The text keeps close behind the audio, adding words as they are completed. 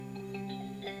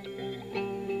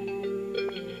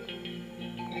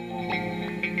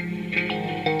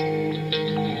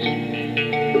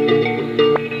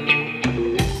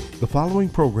following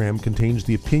program contains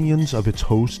the opinions of its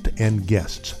host and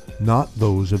guests, not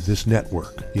those of this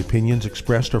network. The opinions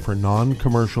expressed are for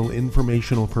non-commercial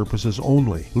informational purposes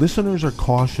only. Listeners are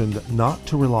cautioned not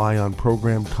to rely on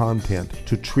program content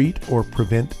to treat or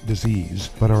prevent disease,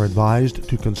 but are advised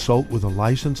to consult with a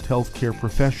licensed healthcare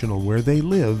professional where they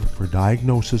live for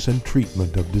diagnosis and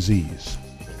treatment of disease.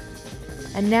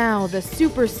 And now, the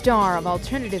superstar of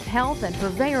alternative health and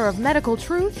purveyor of medical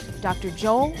truth, Dr.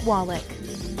 Joel Wallach.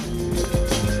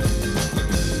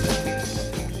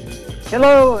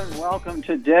 Hello and welcome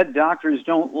to Dead Doctors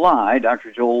Don't Lie.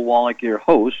 Dr. Joel Wallach, your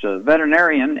host, a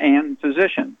veterinarian and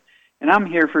physician. And I'm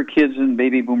here for kids and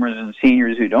baby boomers and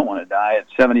seniors who don't want to die at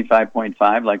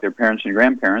 75.5 like their parents and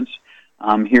grandparents.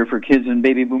 I'm here for kids and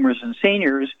baby boomers and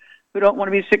seniors who don't want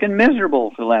to be sick and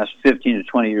miserable for the last 15 to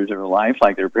 20 years of their life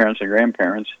like their parents and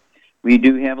grandparents. We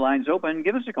do have lines open.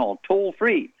 Give us a call,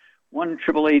 toll-free,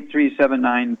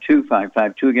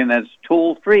 1-888-379-2552. Again, that's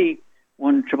toll-free,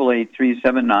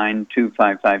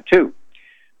 1-888-379-2552.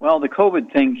 Well, the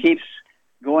COVID thing keeps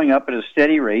going up at a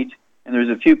steady rate, and there's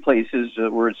a few places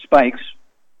where it spikes.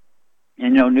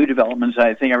 And, new developments,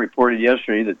 I think I reported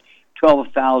yesterday that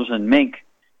 12,000 mink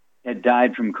had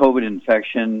died from COVID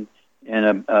infection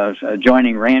in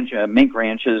adjoining mink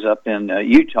ranches up in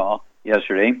Utah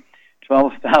yesterday.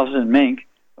 12,000 mink,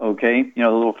 okay, the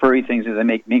little furry things that they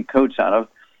make mink coats out of.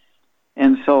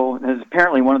 And so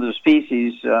apparently one of the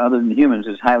species, other than humans,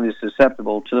 is highly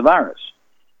susceptible to the virus.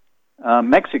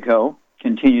 Mexico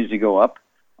continues to go up,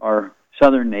 our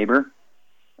southern neighbor.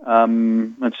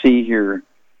 Let's see here.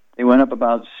 They went up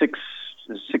about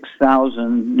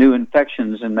 6,000 new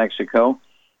infections in Mexico,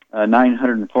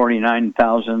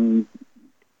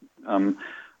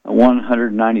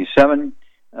 949,197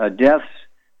 deaths.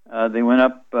 They went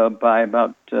up by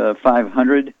about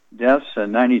 500 deaths,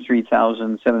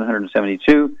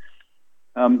 93,772.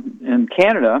 In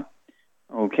Canada,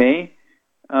 okay,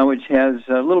 which has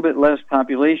a little bit less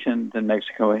population than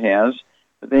Mexico has,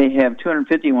 but they have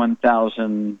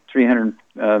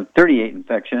 251,338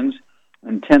 infections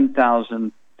and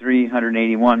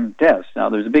 10,381 deaths. Now,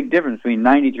 there's a big difference between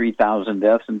 93,000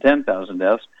 deaths and 10,000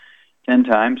 deaths, 10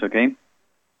 times, okay?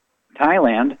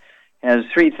 Thailand has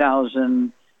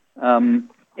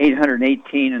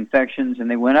 3,818 infections, and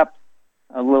they went up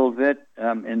a little bit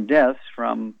in deaths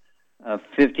from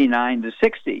 59 to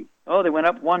 60. Oh, they went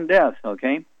up one death,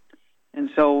 okay? And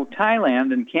so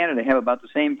Thailand and Canada have about the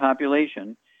same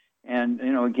population. And,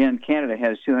 again, Canada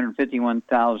has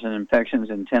 251,000 infections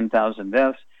and 10,000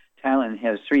 deaths. Thailand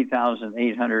has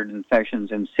 3,800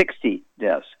 infections and 60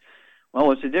 deaths. Well,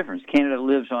 what's the difference? Canada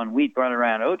lives on wheat, barley,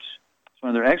 rye, and oats. It's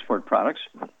one of their export products.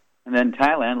 And then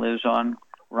Thailand lives on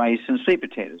rice and sweet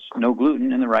potatoes. No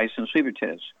gluten in the rice and sweet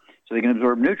potatoes. So they can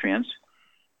absorb nutrients.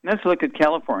 And let's look at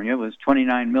California with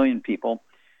 29 million people.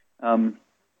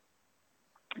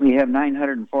 We have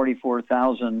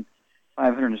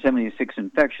 944,576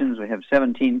 infections. We have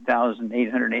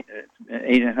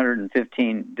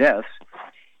 17,815 deaths.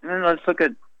 And then let's look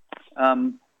at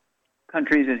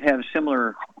countries that have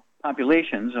similar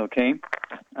populations, okay?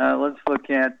 Let's look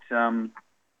at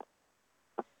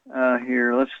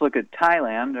here. Let's look at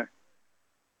Thailand.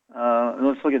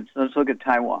 Let's look at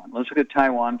Taiwan. Let's look at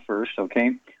Taiwan first,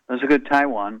 okay? Let's look at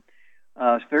Taiwan.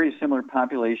 It's a very similar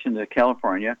population to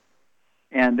California,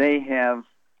 and they have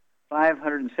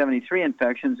 573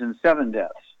 infections and 7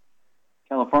 deaths.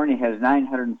 California has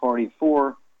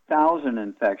 944,000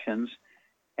 infections,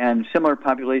 and similar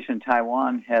population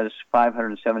Taiwan has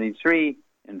 573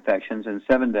 infections and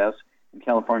 7 deaths, and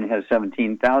California has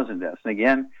 17,000 deaths. And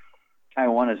again,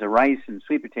 Taiwan is a rice and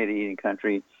sweet potato eating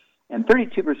country, and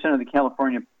 32% of the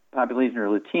California population are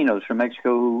Latinos from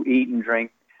Mexico who eat and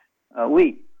drink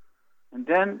wheat. And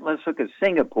then let's look at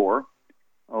Singapore.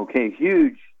 Okay,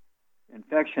 huge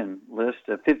infection list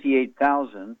of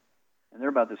 58,000, and they're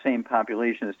about the same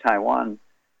population as Taiwan,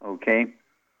 okay,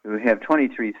 who have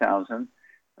 23,000.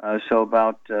 So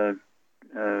about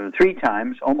 3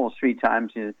 times, almost 3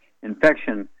 times the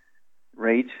infection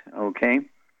rate, okay.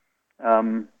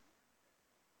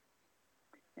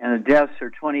 And the deaths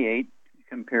are 28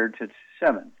 compared to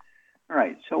 7. All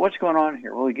right, so what's going on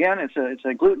here? Well, again, it's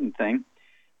a gluten thing,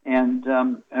 and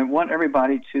I want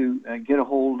everybody to get a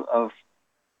hold of,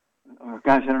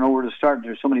 gosh, I don't know where to start.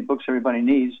 There's so many books everybody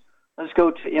needs. Let's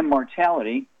go to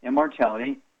Immortality,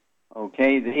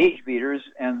 okay, the age beaters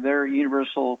and their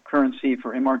universal currency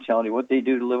for immortality, what they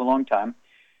do to live a long time.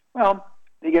 Well,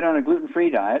 they get on a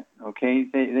gluten-free diet, okay.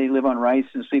 They live on rice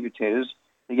and sweet potatoes.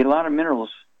 They get a lot of minerals,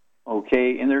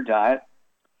 okay, in their diet.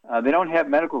 They don't have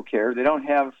medical care. They don't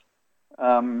have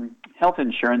health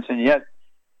insurance, and yet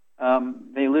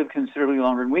they live considerably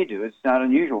longer than we do. It's not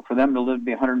unusual for them to live to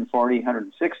be 140,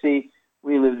 160.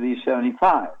 We live to be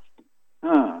 75.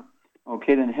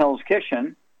 Okay, then Hell's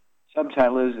Kitchen,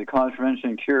 subtitle is The Cause,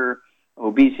 Prevention, and Cure of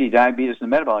Obesity, Diabetes, and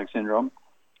Metabolic Syndrome.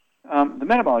 The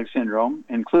metabolic syndrome,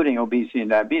 including obesity and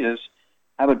diabetes,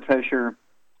 high blood pressure,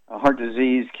 heart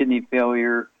disease, kidney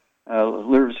failure,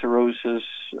 liver cirrhosis,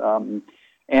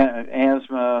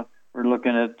 asthma. We're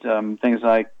looking at things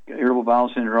like irritable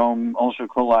bowel syndrome, ulcerative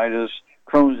colitis,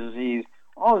 Crohn's disease.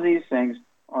 All of these things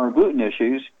are gluten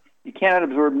issues. You cannot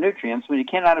absorb nutrients. When you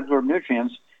cannot absorb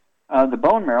nutrients, the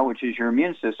bone marrow, which is your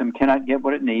immune system, cannot get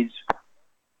what it needs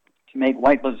to make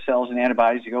white blood cells and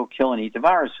antibodies to go kill and eat the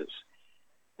viruses.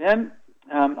 Then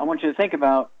I want you to think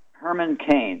about Herman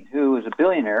Cain, who was a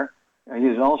billionaire. He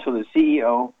was also the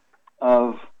CEO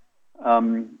of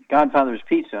Godfather's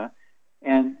Pizza.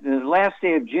 And the last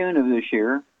day of June of this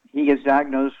year, he gets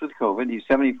diagnosed with COVID. He's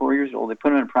 74 years old. They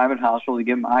put him in a private hospital. They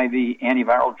give him IV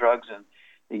antiviral drugs, and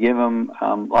they give him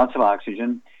lots of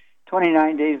oxygen.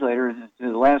 29 days later,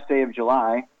 the last day of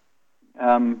July,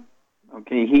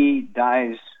 he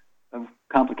dies of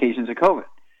complications of COVID.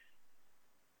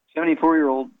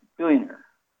 74-year-old billionaire.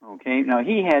 Okay, now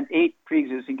he had 8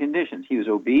 pre-existing conditions. He was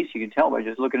obese. You can tell by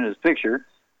just looking at his picture.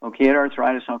 Okay, he had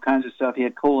arthritis, all kinds of stuff. He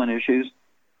had colon issues.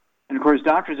 And, of course,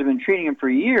 doctors have been treating him for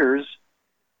years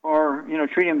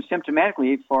treating him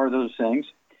symptomatically for those things.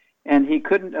 And he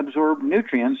couldn't absorb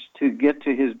nutrients to get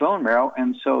to his bone marrow,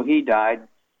 and so he died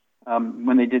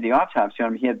when they did the autopsy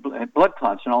on him. He had blood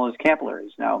clots in all his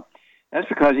capillaries. Now, that's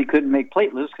because he couldn't make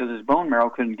platelets because his bone marrow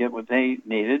couldn't get what they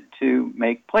needed to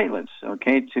make platelets,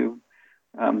 okay? So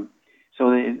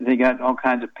they got all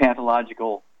kinds of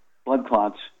pathological blood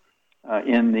clots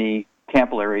in the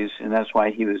capillaries, and that's why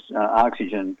he was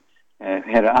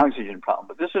had an oxygen problem.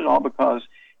 But this is all because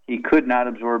he could not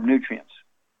absorb nutrients.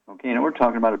 Okay, and we're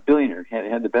talking about a billionaire,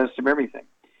 had the best of everything.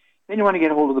 Then you want to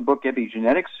get a hold of the book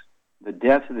Epigenetics, The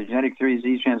Death of the Genetic Theory of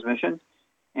Disease Transmission.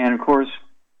 And, of course,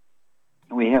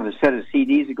 we have a set of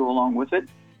CDs that go along with it.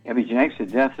 Epigenetics, The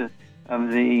Death of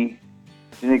the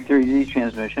Genetic Theory of Disease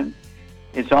Transmission.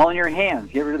 It's all in your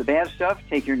hands. Get rid of the bad stuff,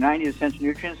 take your 90 essential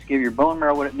nutrients, give your bone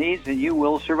marrow what it needs, and you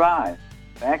will survive.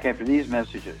 Back after these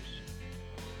messages.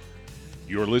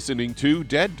 You're listening to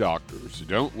Dead Doctors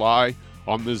Don't Lie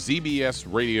on the ZBS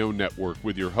Radio Network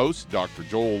with your host, Dr.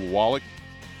 Joel Wallach.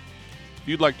 If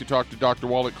you'd like to talk to Dr.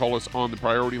 Wallach, call us on the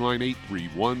priority line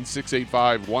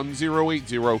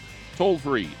 831-685-1080, toll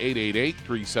free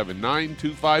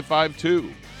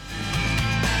 888-379-2552.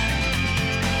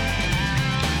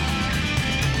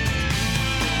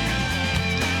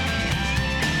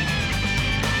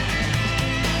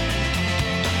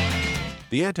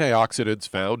 The antioxidants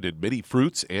found in many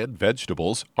fruits and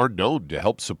vegetables are known to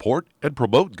help support and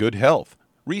promote good health.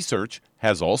 Research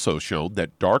has also shown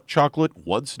that dark chocolate,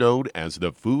 once known as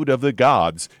the food of the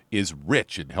gods, is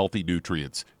rich in healthy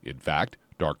nutrients. In fact,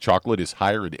 dark chocolate is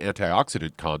higher in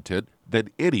antioxidant content than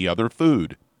any other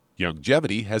food.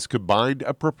 Youngevity has combined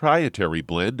a proprietary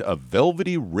blend of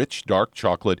velvety rich dark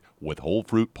chocolate with whole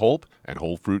fruit pulp and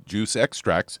whole fruit juice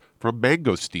extracts from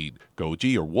mangosteen,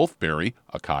 goji or wolfberry,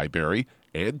 acai berry,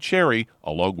 and cherry,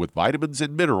 along with vitamins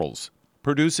and minerals,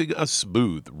 producing a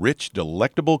smooth, rich,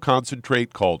 delectable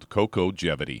concentrate called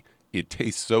Cocogevity. It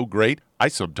tastes so great, I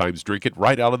sometimes drink it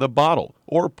right out of the bottle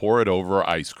or pour it over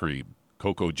ice cream.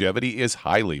 Cocogevity is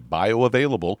highly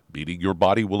bioavailable, meaning your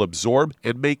body will absorb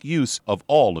and make use of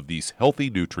all of these healthy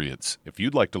nutrients. If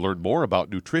you'd like to learn more about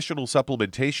nutritional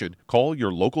supplementation, call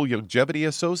your local Youngevity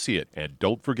associate, and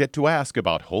don't forget to ask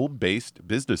about home-based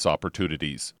business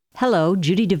opportunities. Hello,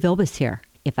 Judy DeVilbiss here.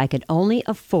 If I could only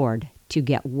afford to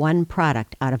get one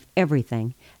product out of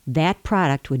everything, that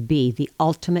product would be the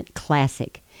Ultimate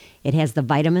Classic. It has the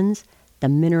vitamins, the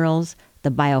minerals,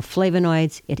 the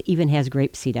bioflavonoids. It even has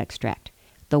grapeseed extract.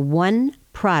 The one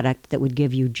product that would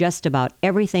give you just about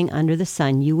everything under the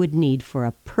sun you would need for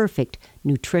a perfect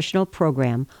nutritional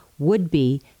program would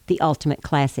be the Ultimate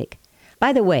Classic.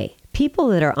 By the way, people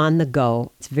that are on the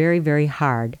go, it's very, very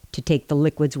hard to take the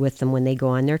liquids with them when they go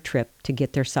on their trip to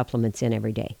get their supplements in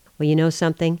every day. Well, you know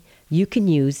something? You can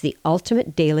use the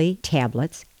Ultimate Daily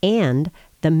Tablets and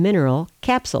the Mineral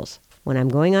Capsules. When I'm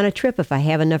going on a trip, if I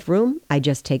have enough room, I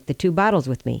just take the 2 bottles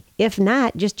with me. If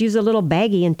not, just use a little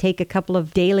baggie and take a couple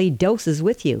of daily doses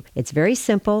with you. It's very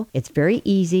simple. It's very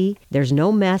easy. There's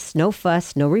no mess, no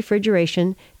fuss, no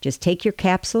refrigeration. Just take your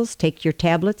capsules, take your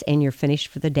tablets, and you're finished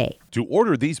for the day. To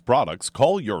order these products,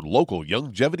 call your local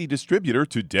Youngevity distributor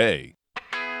today.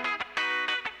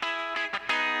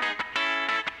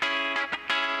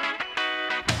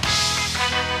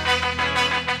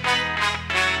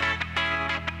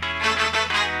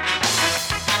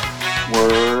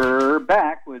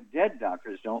 Dead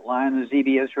Doctors Don't Lie on the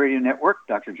ZBS Radio Network.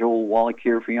 Dr. Joel Wallach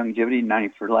here for Youngevity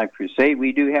 90 for Life Crusade.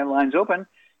 We do have lines open.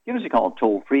 Give us a call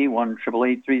toll-free,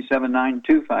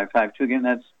 1-888-379-2552. Again,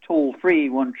 that's toll-free,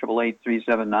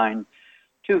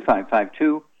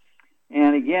 1-888-379-2552.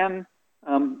 And again,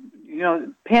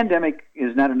 pandemic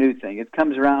is not a new thing. It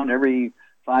comes around every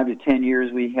 5 to 10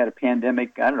 years. We had a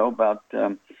pandemic, I don't know, about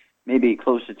maybe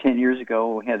close to 10 years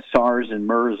ago. We had SARS and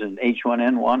MERS and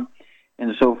H1N1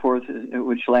 and so forth,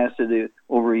 which lasted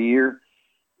over a year.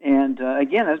 And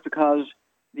again, that's because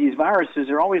these viruses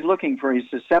are always looking for a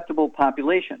susceptible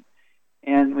population.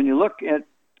 And when you look at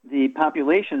the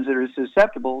populations that are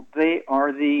susceptible, they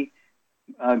are the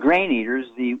grain eaters,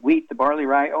 the wheat, the barley,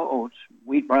 rye, oats,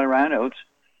 wheat, barley, rye, and oats.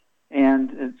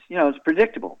 And it's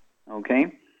predictable,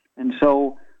 okay? And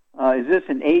so is this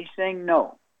an age thing?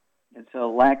 No. It's a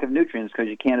lack of nutrients because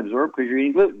you can't absorb because you're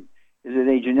eating gluten. Is it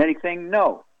a genetic thing?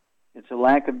 No. It's a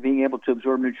lack of being able to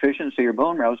absorb nutrition so your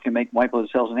bone marrows can make white blood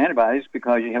cells and antibodies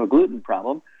because you have a gluten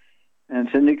problem. And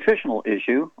it's a nutritional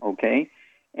issue, okay?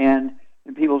 And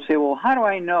people say, well, how do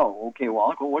I know? Okay,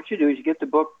 Wallach, well, what you do is you get the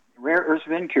book Rare Earths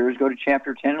of Incures, go to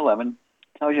chapter 10 and 11,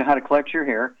 tells you how to collect your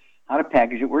hair, how to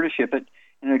package it, where to ship it.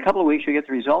 And in a couple of weeks, you'll get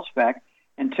the results back.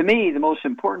 And to me, the most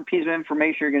important piece of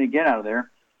information you're going to get out of there,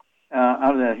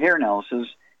 out of that hair analysis,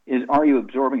 is are you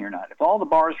absorbing or not? If all the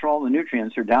bars for all the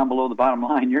nutrients are down below the bottom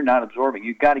line, you're not absorbing.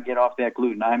 You've got to get off that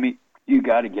gluten. I mean, you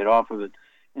got to get off of it.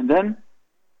 And then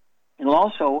it'll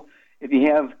also, if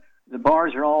you have the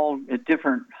bars are all at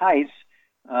different heights,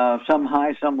 some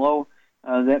high, some low,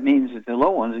 that means that the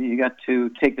low ones, you got to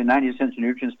take the 90 essential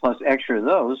nutrients plus extra of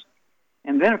those.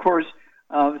 And then, of course,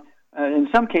 in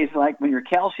some cases, like when your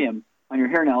calcium on your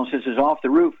hair analysis is off the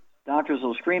roof, doctors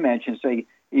will scream at you and say,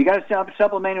 you got to stop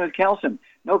supplementing with calcium.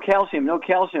 No calcium, no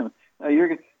calcium.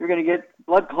 You're going to get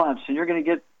blood clots and you're going to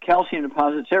get calcium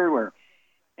deposits everywhere.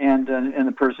 And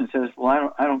the person says,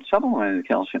 well, I don't supplement with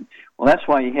calcium. Well, that's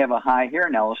why you have a high hair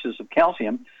analysis of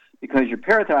calcium, because your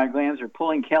parathyroid glands are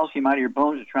pulling calcium out of your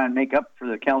bones to try and make up for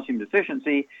the calcium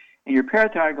deficiency, and your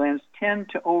parathyroid glands tend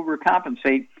to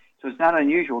overcompensate, so it's not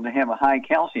unusual to have a high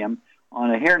calcium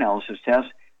on a hair analysis test,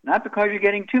 not because you're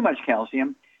getting too much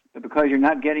calcium, but because you're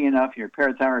not getting enough, and your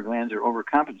parathyroid glands are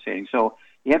overcompensating. So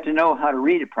you have to know how to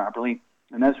read it properly,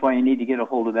 and that's why you need to get a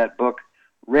hold of that book,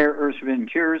 Rare Earths of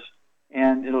Incures,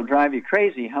 and it'll drive you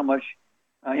crazy how much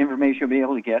information you'll be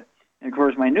able to get. And, of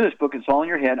course, my newest book, It's All in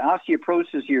Your Head,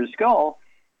 Osteoporosis of Your Skull.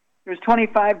 There's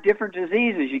 25 different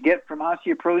diseases you get from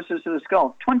osteoporosis of the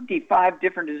skull. 25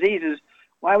 different diseases.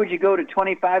 Why would you go to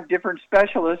 25 different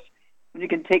specialists when you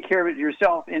can take care of it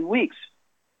yourself in weeks?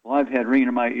 Well, I've had ringing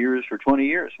in my ears for 20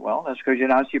 years. Well, that's because you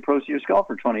had osteoporosis of your skull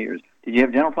for 20 years. Did you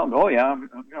have dental problems? Oh, yeah.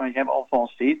 You have all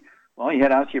false teeth. Well, you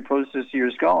had osteoporosis of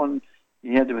your skull, and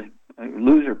you had to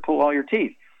lose or pull all your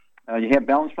teeth. You have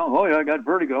balance problems. Oh, yeah, I got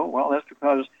vertigo. Well, that's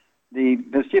because the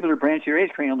vestibular branch of your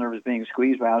eighth cranial nerve is being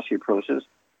squeezed by osteoporosis.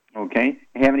 Okay.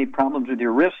 You have any problems with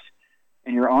your wrists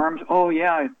and your arms? Oh,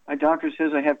 yeah, my doctor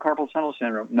says I have carpal tunnel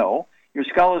syndrome. No, your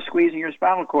skull is squeezing your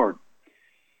spinal cord.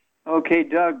 Okay,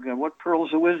 Doug, what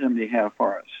pearls of wisdom do you have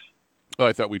for us? Well,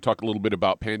 I thought we'd talk a little bit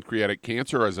about pancreatic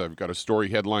cancer, as I've got a story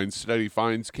headline, Study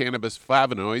Finds Cannabis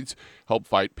Flavonoids Help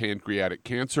Fight Pancreatic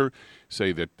Cancer.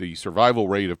 Say that the survival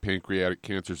rate of pancreatic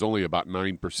cancer is only about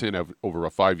 9% over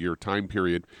a 5-year time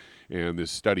period. And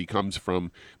this study comes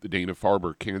from the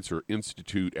Dana-Farber Cancer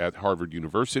Institute at Harvard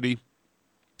University.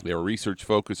 Their research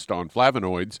focused on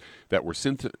flavonoids that were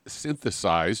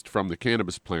synthesized from the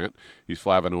cannabis plant. These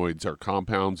flavonoids are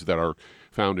compounds that are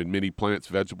found in many plants,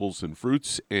 vegetables, and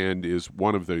fruits, and is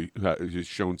one of the has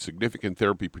shown significant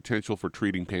therapy potential for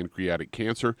treating pancreatic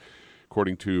cancer,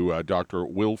 according to Dr.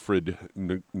 Wilfred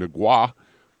Ngwa.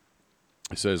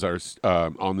 It says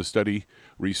on the study,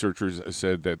 researchers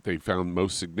said that they found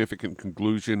most significant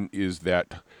conclusion is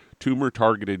that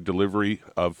tumor-targeted delivery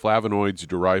of flavonoids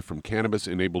derived from cannabis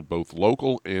enabled both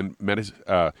local and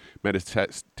metastatic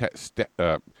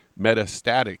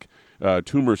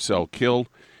tumor cell kill,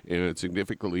 and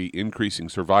significantly increasing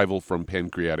survival from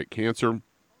pancreatic cancer.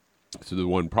 So the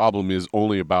one problem is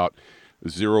only about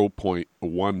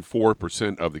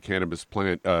 0.14% of the cannabis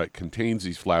plant contains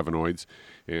these flavonoids,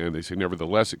 and they say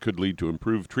nevertheless it could lead to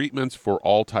improved treatments for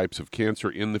all types of cancer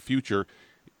in the future.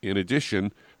 In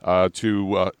addition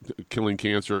to killing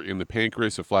cancer in the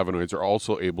pancreas, the flavonoids are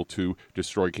also able to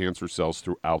destroy cancer cells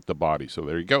throughout the body. So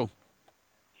there you go.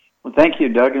 Well, thank you,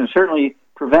 Doug. And certainly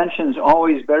prevention is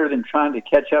always better than trying to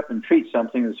catch up and treat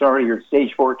something that's already your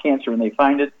stage 4 cancer when they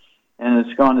find it, and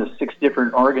it's gone to 6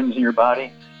 different organs in your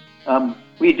body.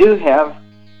 We do have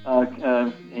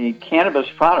a cannabis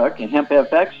product, a Hemp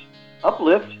FX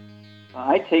Uplift.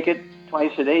 I take it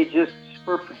twice a day just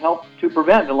for help to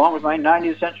prevent, along with my 90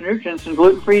 essential nutrients and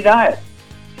gluten-free diet.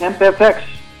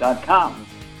 HempFX.com.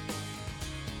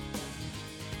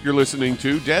 You're listening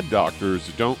to Dead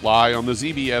Doctors Don't Lie on the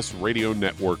ZBS Radio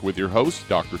Network with your host,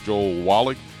 Dr. Joel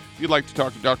Wallach. If you'd like to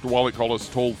talk to Dr. Wallach, call us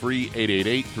toll-free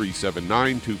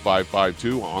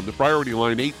 888-379-2552 on the priority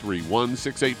line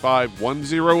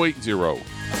 831-685-1080.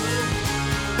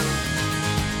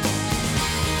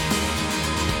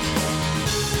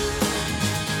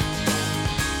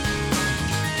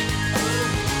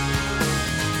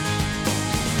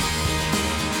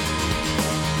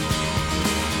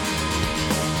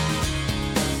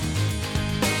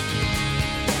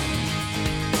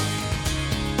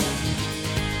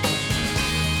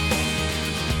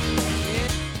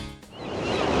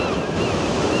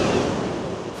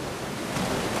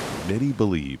 Many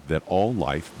believe that all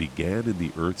life began in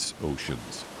the Earth's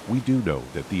oceans. We do know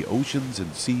that the oceans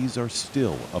and seas are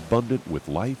still abundant with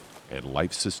life and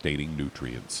life-sustaining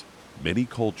nutrients. Many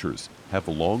cultures have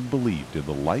long believed in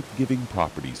the life-giving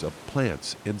properties of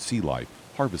plants and sea life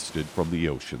harvested from the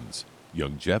oceans.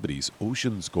 Youngevity's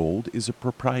Ocean's Gold is a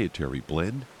proprietary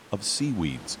blend of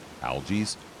seaweeds, algae,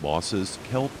 mosses,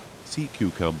 kelp, sea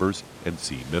cucumbers, and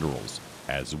sea minerals,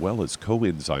 as well as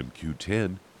coenzyme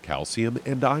Q10, calcium,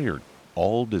 and iron,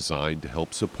 all designed to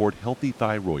help support healthy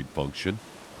thyroid function,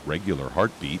 regular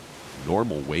heartbeat,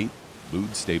 normal weight,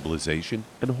 mood stabilization,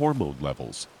 and hormone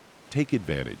levels. Take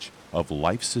advantage of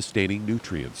life-sustaining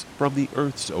nutrients from the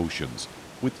Earth's oceans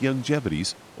with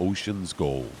Youngevity's Ocean's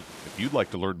Gold. If you'd like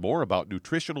to learn more about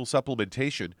nutritional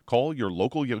supplementation, call your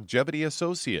local Youngevity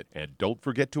associate, and don't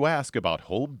forget to ask about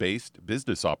home-based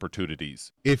business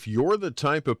opportunities. If you're the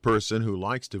type of person who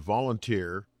likes to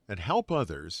volunteer and help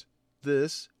others,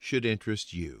 this should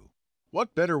interest you.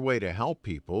 What better way to help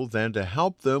people than to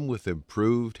help them with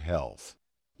improved health?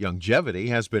 Youngevity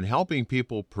has been helping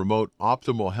people promote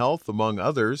optimal health, among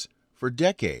others, for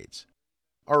decades.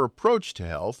 Our approach to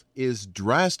health is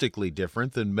drastically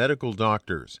different than medical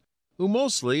doctors, who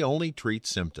mostly only treat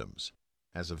symptoms.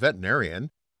 As a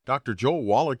veterinarian, Dr. Joel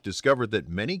Wallach discovered that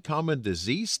many common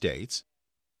disease states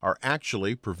are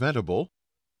actually preventable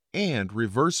and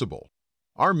reversible.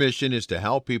 Our mission is to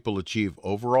help people achieve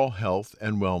overall health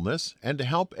and wellness, and to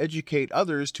help educate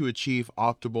others to achieve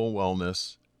optimal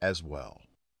wellness as well.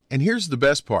 And here's the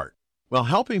best part. While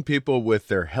helping people with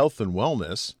their health and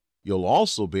wellness, you'll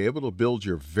also be able to build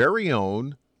your very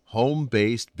own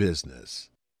home-based business.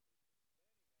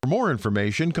 For more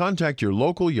information, contact your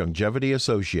local Youngevity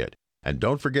associate. And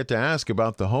don't forget to ask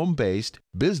about the home-based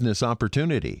business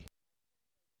opportunity.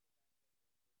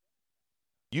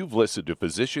 You've listened to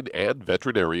physician and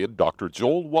veterinarian Dr.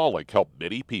 Joel Wallach help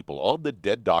many people on the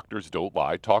Dead Doctors Don't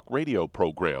Lie talk radio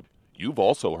program. You've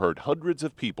also heard hundreds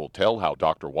of people tell how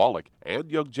Dr. Wallach and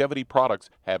Youngevity products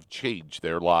have changed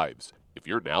their lives. If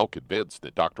you're now convinced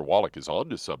that Dr. Wallach is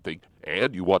onto something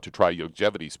and you want to try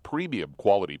Youngevity's premium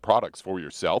quality products for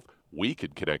yourself, we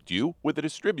can connect you with a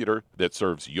distributor that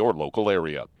serves your local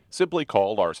area. Simply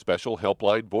call our special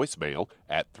helpline voicemail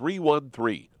at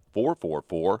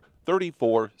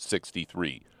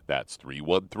 313-444-3463. That's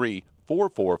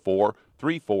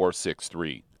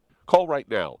 313-444-3463. Call right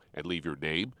now and leave your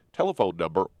name, telephone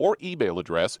number, or email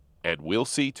address, and we'll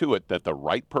see to it that the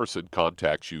right person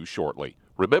contacts you shortly.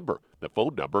 Remember, the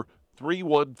phone number,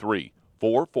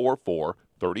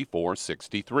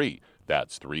 313-444-3463.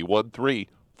 That's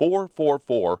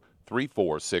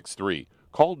 313-444-3463.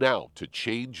 Call now to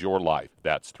change your life.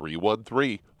 That's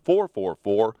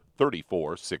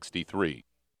 313-444-3463.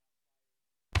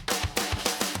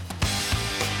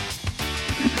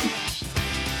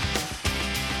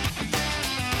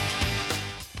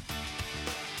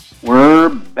 We're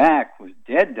back with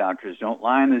Dead Doctors Don't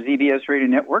Lie on the ZBS Radio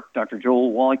Network. Dr.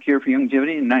 Joel Wallach here for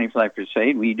Youngevity and 95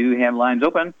 Crusade. We do have lines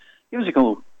open. Give us a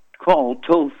call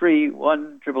toll-free,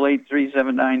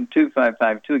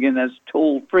 1-888-379-2552. Again, that's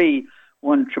toll-free,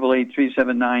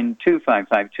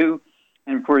 1-888-379-2552.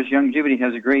 And, of course, Youngevity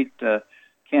has a great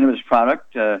cannabis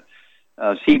product,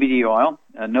 CBD oil,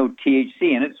 no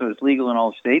THC in it, so it's legal in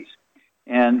all states.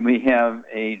 And we have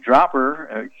a dropper,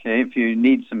 okay, if you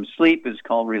need some sleep, it's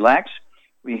called Relax.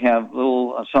 We have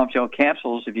little soft gel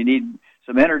capsules if you need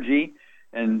some energy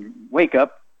and wake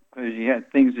up because you have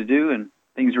things to do and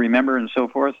things to remember and so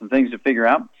forth and things to figure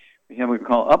out. We have what we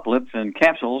call Uplift and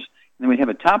capsules. And then we have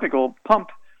a topical pump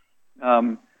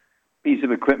piece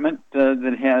of equipment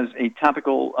that has a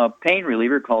topical pain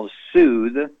reliever called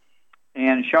Soothe.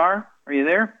 And Shar, are you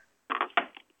there?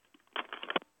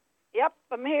 Yep,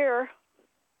 I'm here.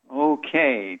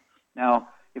 Okay. Now,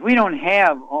 if we don't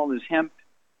have all this hemp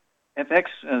FX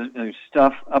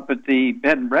stuff up at the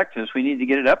bed and breakfast. We need to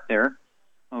get it up there,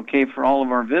 okay, for all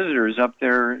of our visitors up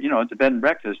there, at the bed and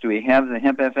breakfast. Do we have the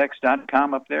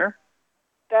hempfx.com up there?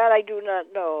 That I do not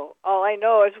know. All I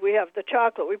know is we have the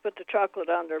chocolate. We put the chocolate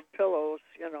on their pillows,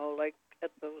 like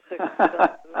at those 6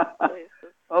 places.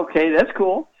 Okay, that's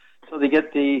cool. So they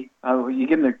get you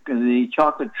give them the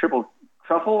chocolate triple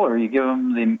truffle, or you give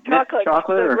them the chocolate,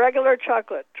 the regular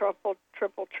chocolate, triple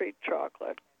treat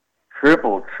chocolate.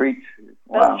 Triple treat.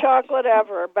 Wow. Best chocolate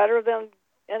ever. Better than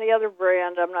any other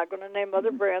brand. I'm not going to name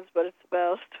other brands, but it's the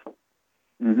best.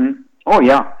 Mm-hmm. Oh,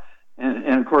 yeah.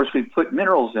 And of course, we put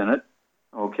minerals in it,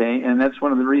 okay? And that's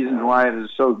one of the reasons why it is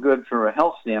so good from a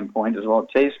health standpoint, as well it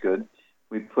tastes good.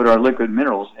 We put our liquid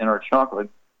minerals in our chocolate.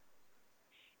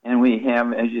 And we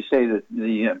have, as you say,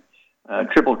 the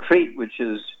triple treat, which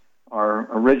is our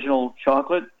original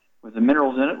chocolate with the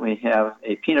minerals in it. We have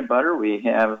a peanut butter. We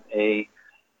have a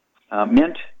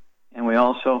mint. And we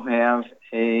also have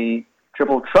a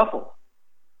triple truffle.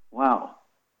 Wow.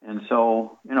 And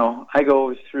so, I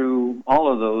go through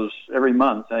all of those every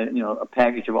month, a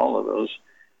package of all of those.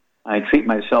 I treat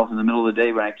myself in the middle of the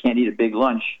day when I can't eat a big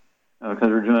lunch because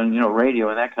we're doing, radio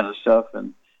and that kind of stuff.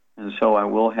 And so I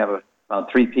will have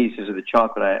about 3 pieces of the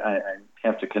chocolate, I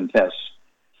have to confess.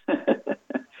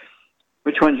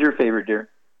 Which one's your favorite, dear?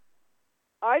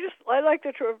 I like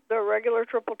the regular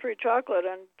triple treat chocolate,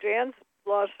 and Jan's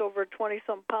lost over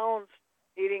 20-some pounds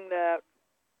eating that.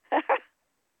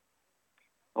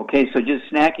 Okay, so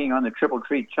just snacking on the triple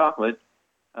treat chocolate,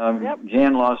 yep.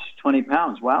 Jan lost 20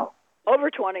 pounds. Wow. Over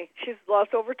 20. She's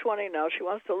lost over 20 now. She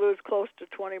wants to lose close to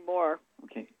 20 more.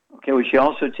 Okay. Was she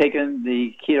also taking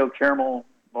the keto caramel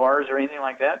bars or anything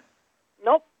like that?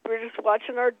 Nope. We're just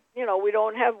watching her. We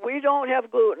don't have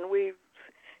gluten.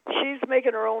 She's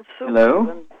making her own soup.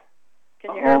 Hello.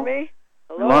 Can you hear me?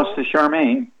 Hello. I lost the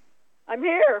Charmaine. I'm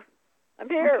here.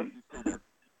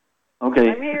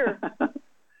 Okay. I'm here.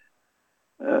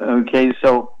 Okay.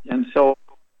 So.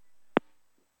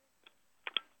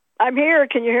 I'm here.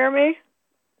 Can you hear me?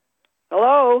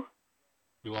 Hello.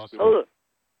 You lost.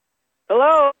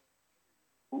 Hello.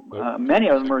 Many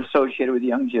of them are associated with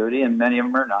Youngevity, and many of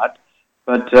them are not.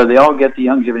 But they all get the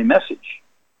Youngevity message.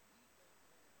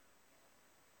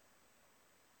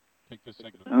 Take this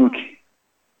segment.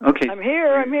 Okay. I'm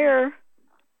here. You're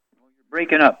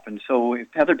breaking up, and so if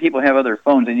other people have other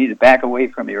phones, they need to back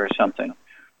away from you or something.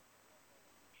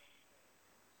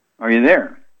 Are you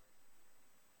there?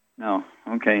 No.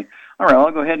 Okay. All right,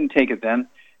 I'll go ahead and take it then.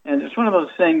 And it's one of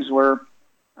those things where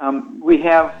we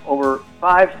have over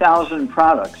 5,000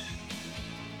 products.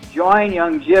 Join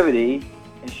Youngevity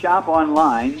and shop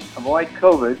online. Avoid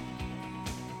COVID.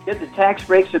 Get the tax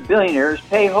breaks of billionaires.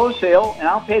 Pay wholesale, and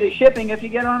I'll pay the shipping if you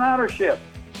get on AutoShip.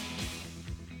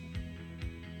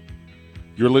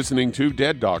 You're listening to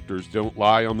Dead Doctors Don't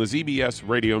Lie on the ZBS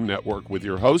Radio Network with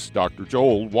your host, Dr.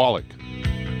 Joel Wallach.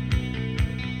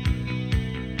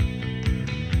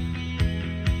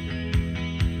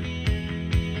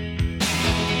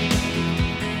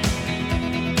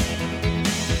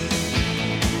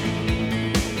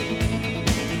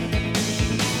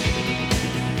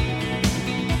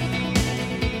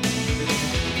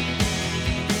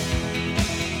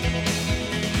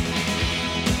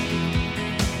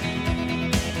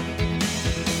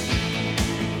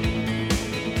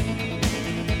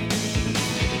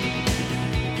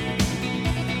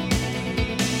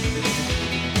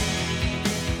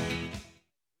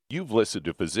 You've listened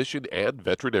to physician and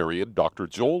veterinarian Dr.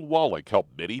 Joel Wallach help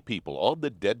many people on the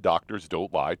Dead Doctors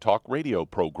Don't Lie talk radio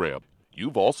program.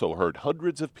 You've also heard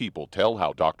hundreds of people tell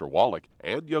how Dr. Wallach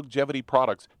and Youngevity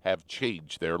products have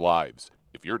changed their lives.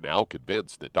 If you're now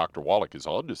convinced that Dr. Wallach is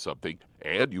onto something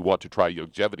and you want to try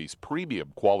Youngevity's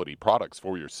premium quality products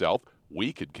for yourself,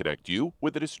 we can connect you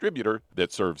with a distributor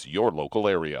that serves your local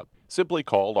area. Simply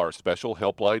call our special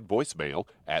helpline voicemail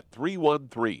at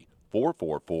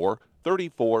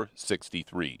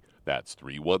 313-444-3463. That's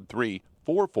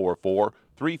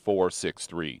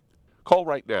 313-444-3463. Call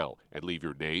right now and leave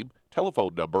your name,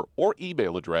 telephone number, or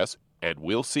email address, and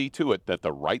we'll see to it that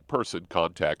the right person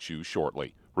contacts you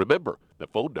shortly. Remember, the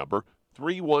phone number,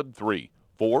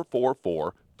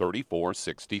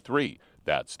 313-444-3463.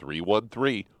 That's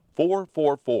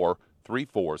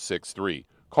 313-444-3463.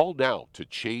 Call now to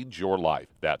change your life.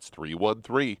 That's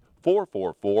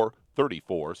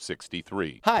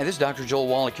 313-444-3463. Hi, this is Dr. Joel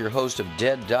Wallach, your host of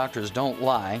Dead Doctors Don't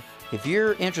Lie. If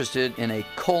you're interested in a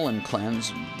colon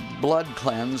cleanse, blood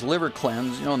cleanse, liver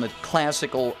cleanse, in the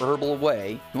classical herbal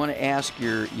way, you want to ask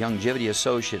your Youngevity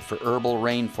associate for Herbal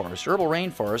Rainforest. Herbal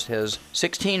Rainforest has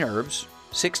 16 herbs,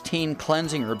 16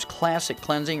 cleansing herbs, classic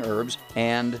cleansing herbs,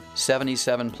 and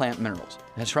 77 plant minerals.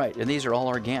 That's right, and these are all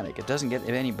organic. It doesn't get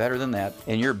any better than that.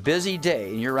 In your busy day,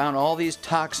 and you're around all these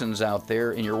toxins out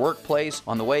there in your workplace,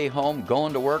 on the way home,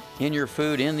 going to work, in your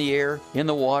food, in the air, in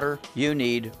the water, you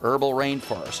need Herbal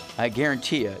Rainforest. I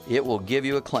guarantee you, it will give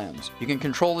you a cleanse. You can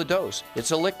control the dose.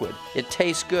 It's a liquid. It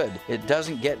tastes good. It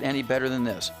doesn't get any better than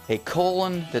this. A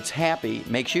colon that's happy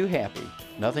makes you happy.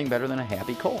 Nothing better than a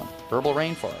happy colon. Herbal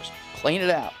Rainforest. Clean it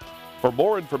out. For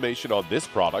more information on this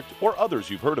product or others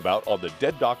you've heard about on the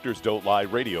Dead Doctors Don't Lie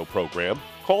radio program,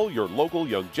 call your local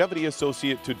Youngevity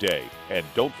associate today. And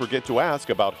don't forget to ask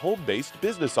about home-based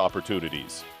business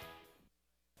opportunities.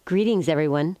 Greetings,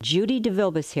 everyone. Judy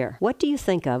DeVilbus here. What do you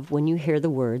think of when you hear the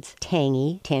words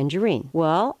tangy tangerine?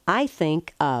 Well, I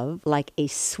think of like a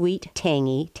sweet,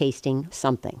 tangy tasting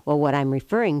something. Well, what I'm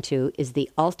referring to is the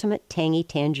Ultimate Tangy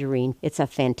Tangerine. It's a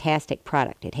fantastic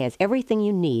product. It has everything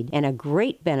you need, and a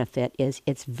great benefit is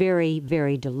it's very,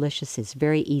 very delicious. It's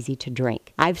very easy to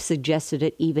drink. I've suggested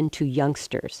it even to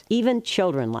youngsters. Even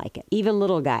children like it. Even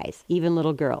little guys. Even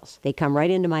little girls. They come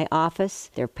right into my office.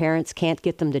 Their parents can't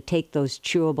get them to take those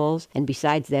chewables, and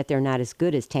besides that, they're not as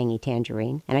good as Tangy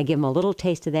Tangerine. And I give them a little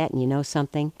taste of that, and you know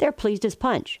something? They're pleased as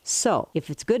punch. So,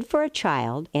 if it's good for a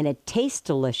child and it tastes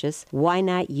delicious, why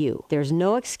not you? There's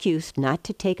no excuse not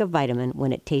to take a vitamin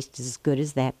when it tastes as good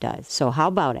as that does. So how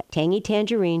about it? Tangy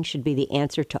Tangerine should be the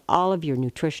answer to all of your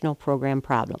nutritional program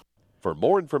problems. For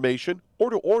more information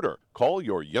or to order, call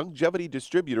your Youngevity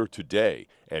distributor today.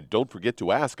 And don't forget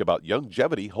to ask about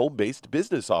Youngevity home-based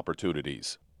business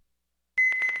opportunities.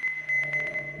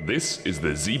 This is the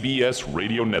ZBS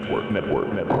Radio Network.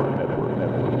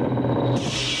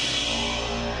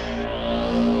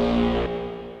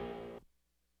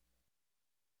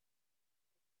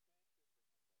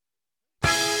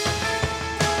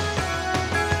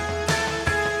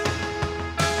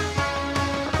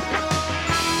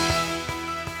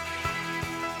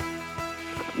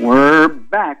 We're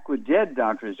back with Dead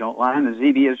Doctors Don't Lie on the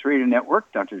ZBS Radio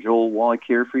Network. Dr. Joel Wallach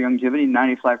here for Youngevity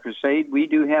 95 Crusade. We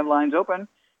do have lines open.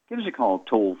 Give us a call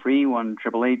toll-free,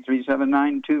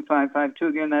 1-888-379-2552.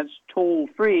 Again, that's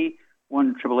toll-free,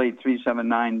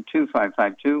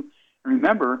 1-888-379-2552. And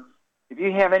remember, if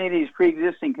you have any of these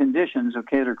pre-existing conditions,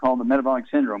 okay, they're called the metabolic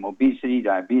syndrome, obesity,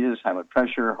 diabetes, high blood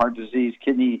pressure, heart disease,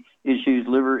 kidney issues,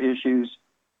 liver issues,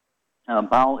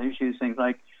 bowel issues, things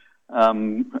like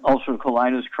ulcerative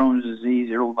colitis, Crohn's disease,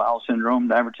 irritable bowel syndrome,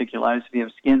 diverticulitis, if you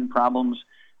have skin problems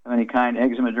of any kind,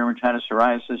 eczema, dermatitis,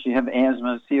 psoriasis, you have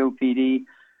asthma, COPD,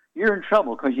 you're in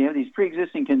trouble because you have these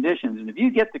pre-existing conditions. And if you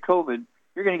get the COVID,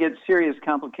 you're going to get serious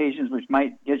complications, which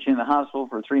might get you in the hospital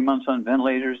for 3 months on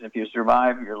ventilators. And if you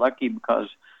survive, you're lucky because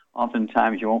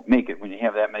oftentimes you won't make it when you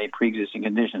have that many pre-existing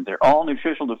conditions. They're all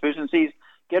nutritional deficiencies.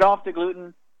 Get off the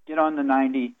gluten, get on the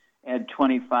 90, add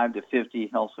 25 to 50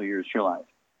 healthful years to your life.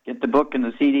 Get the book and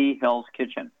the CD, Hell's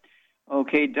Kitchen.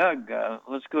 Okay, Doug,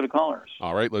 let's go to callers.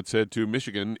 All right, let's head to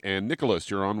Michigan. And Nicholas,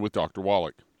 you're on with Dr.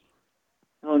 Wallach.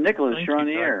 Hello, Nicholas. You're on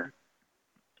the air.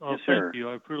 Oh, yes, sir. Thank you.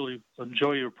 I really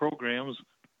enjoy your programs.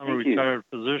 I'm a Thank you. retired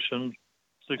physician,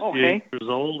 68 Okay. years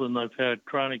old, and I've had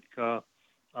chronic. The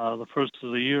first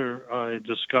of the year, I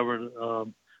discovered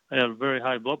I had very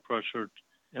high blood pressure.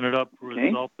 Ended up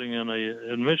resulting in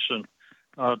a admission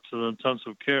to the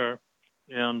intensive care.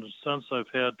 And since I've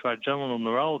had trigeminal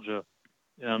neuralgia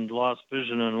and lost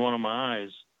vision in one of my eyes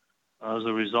as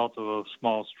a result of a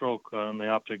small stroke on the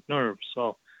optic nerve.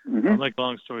 So, to make a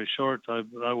long story short, I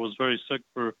was very sick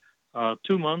for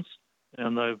 2 months,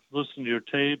 and I've listened to your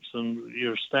tapes, and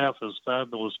your staff is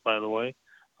fabulous, by the way.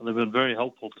 They've been very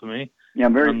helpful to me. Yeah,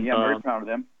 I'm very proud of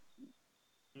them.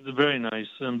 Very nice.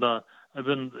 And I've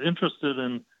been interested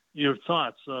in your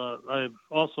thoughts. I've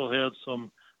also had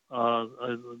some,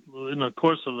 in the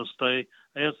course of the stay,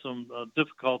 I had some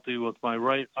difficulty with my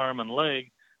right arm and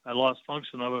leg. I lost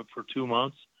function of it for 2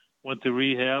 months, went to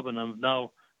rehab, and I'm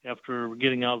now, after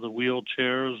getting out of the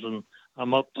wheelchairs, and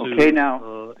I'm up to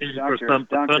 80%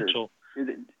 potential.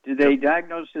 Did they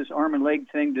diagnose this arm and leg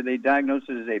thing? Did they diagnose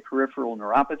it as a peripheral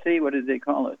neuropathy? What did they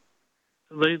call it?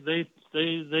 They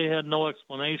had no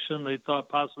explanation. They thought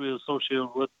possibly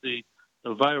associated with the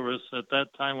virus. At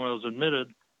that time when I was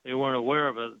admitted, they weren't aware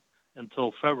of it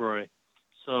until February.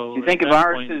 So do you think a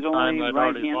virus is only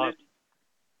right-handed?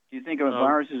 Do you think a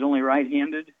virus is only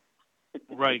right-handed?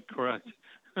 Right, correct.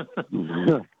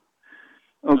 Okay.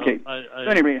 So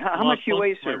anyway, how much do you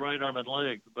weigh, sir? My right arm and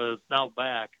leg, but it's now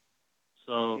back.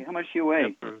 So okay, how much do you weigh?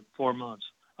 After 4 months,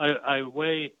 I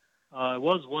weigh. I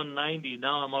was 190.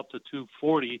 Now I'm up to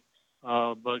 240,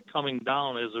 but coming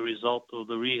down as a result of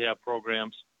the rehab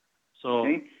programs. So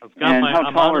okay. I'm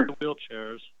out of the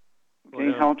wheelchairs.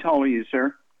 Okay, how tall are you,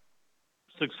 sir?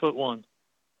 6'1".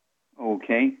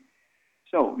 Okay.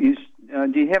 So,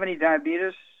 do you have any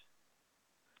diabetes?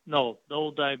 No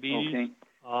diabetes.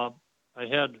 Okay.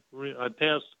 I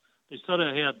passed. They said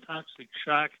I had toxic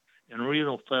shock and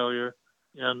renal failure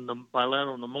and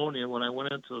bilateral pneumonia when I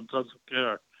went into intensive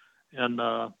care, and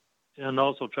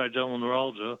also trigeminal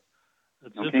neuralgia.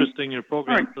 It's interesting your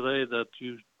program today that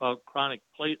you about chronic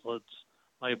platelets.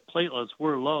 My platelets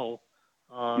were low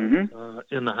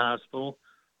in the hospital,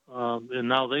 and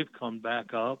now they've come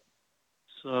back up.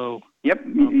 So yep,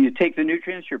 you take the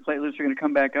nutrients, your platelets are going to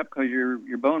come back up because your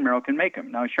bone marrow can make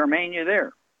them. Now, Charmaine, you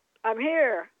there? I'm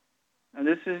here. Now,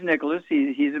 this is Nicholas.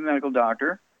 He's a medical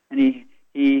doctor, and he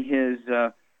has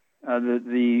the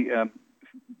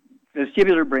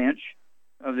vestibular branch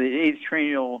of the 8th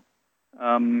cranial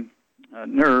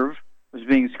nerve was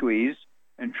being squeezed,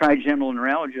 and trigeminal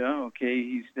neuralgia.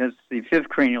 Okay, that's the 5th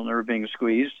cranial nerve being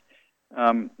squeezed.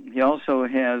 He also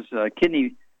has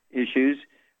kidney issues.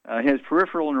 Has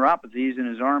peripheral neuropathies in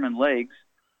his arm and legs,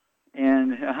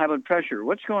 and high blood pressure.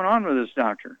 What's going on with this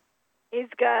doctor?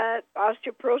 He's got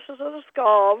osteoporosis of the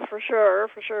skull, for sure.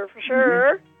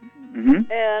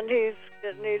 Mm-hmm. And it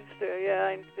needs to,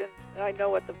 I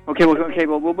know what the... Okay,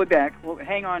 well, we'll be back. Well,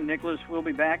 hang on, Nicholas. We'll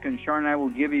be back, and Sharon and I will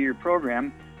give you your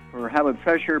program for high blood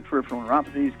pressure, peripheral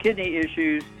neuropathies, kidney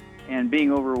issues, and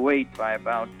being overweight by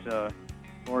about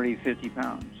 40, 50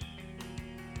 pounds.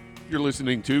 You're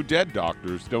listening to Dead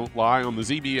Doctors Don't Lie on the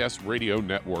ZBS Radio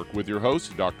Network with your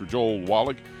host, Dr. Joel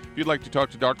Wallach. If you'd like to talk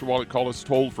to Dr. Wallach, call us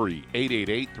toll-free,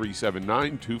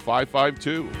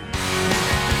 888-379-2552.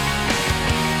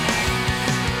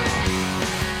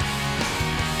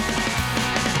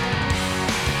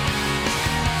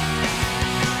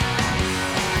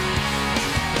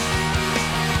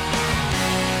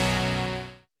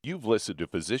 You've listened to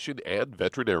physician and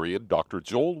veterinarian Dr.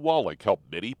 Joel Wallach help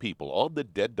many people on the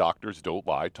Dead Doctors Don't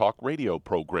Lie talk radio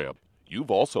program.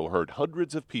 You've also heard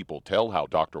hundreds of people tell how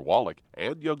Dr. Wallach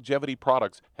and Youngevity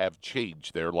products have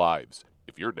changed their lives.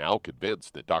 If you're now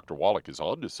convinced that Dr. Wallach is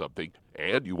onto something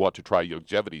and you want to try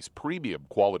Youngevity's premium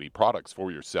quality products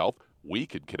for yourself, we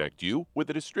can connect you with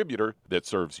a distributor that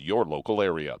serves your local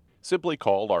area. Simply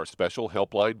call our special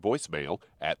helpline voicemail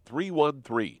at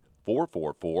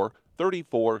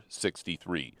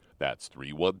 313-444-3463. That's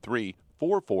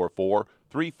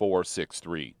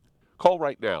 313-444-3463. Call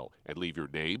right now and leave your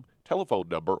name, telephone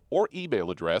number, or email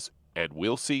address, and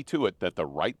we'll see to it that the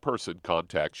right person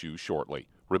contacts you shortly.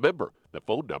 Remember, the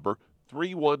phone number,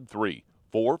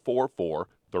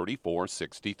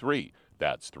 313-444-3463.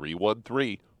 That's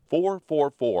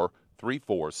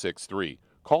 313-444-3463.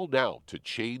 Call now to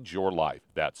change your life.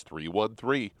 That's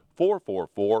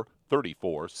 313-444-3463.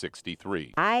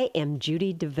 3463. I am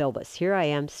Judy DeVilbus. Here I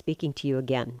am speaking to you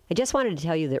again. I just wanted to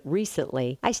tell you that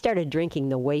recently I started drinking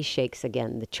the Whey Shakes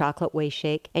again, the chocolate Whey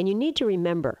Shake. And you need to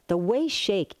remember, the Whey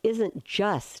Shake isn't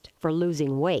just for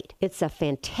losing weight. It's a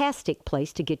fantastic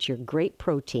place to get your great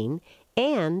protein.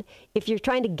 And if you're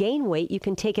trying to gain weight, you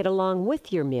can take it along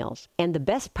with your meals. And the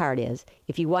best part is,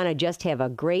 if you want to just have a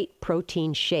great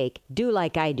protein shake, do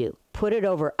like I do. Put it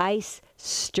over ice,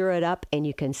 stir it up, and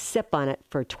you can sip on it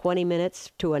for 20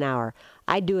 minutes to an hour.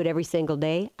 I do it every single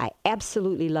day. I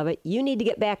absolutely love it. You need to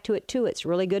get back to it too. It's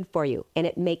really good for you. And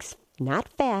it makes not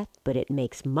fat, but it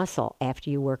makes muscle after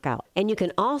you work out. And you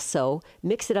can also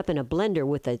mix it up in a blender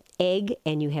with an egg,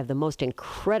 and you have the most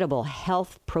incredible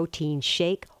health protein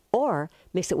shake. Or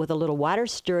mix it with a little water,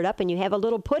 stir it up, and you have a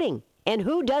little pudding. And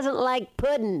who doesn't like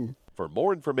pudding? For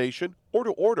more information or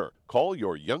to order, call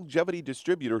your Youngevity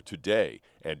distributor today.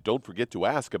 And don't forget to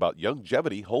ask about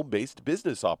Youngevity home-based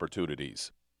business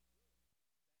opportunities.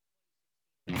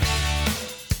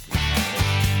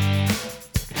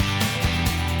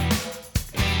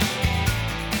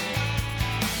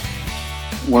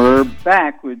 We're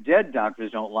back with Dead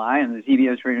Doctors Don't Lie on the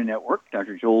ZBS Radio Network.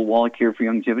 Dr. Joel Wallach here for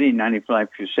Youngevity 95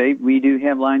 Crusade. We do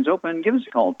have lines open. Give us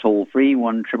a call toll-free,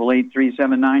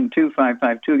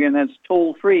 1-888-379-2552. Again, that's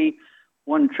toll-free,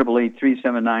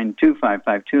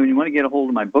 1-888-379-2552. And you want to get a hold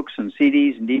of my books and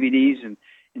CDs and DVDs and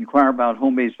inquire about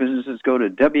home-based businesses, go to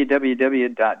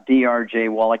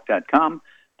www.drjwallach.com,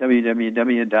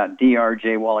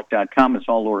 www.drjwallach.com. It's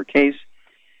all lowercase.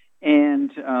 And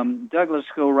Doug, let's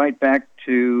go right back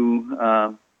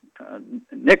to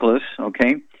Nicholas,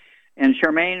 okay? And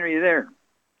Charmaine, are you there?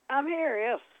 I'm here,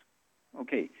 yes.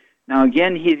 Okay. Now,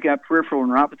 again, he's got peripheral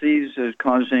neuropathies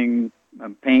causing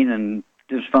pain and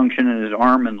dysfunction in his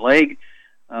arm and leg.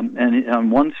 And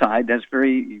on one side, that's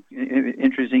very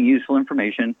interesting, useful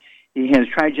information. He has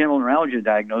trigeminal neuralgia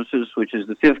diagnosis, which is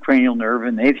the 5th cranial nerve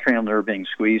and the 8th cranial nerve being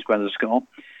squeezed by the skull.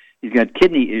 He's got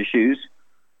kidney issues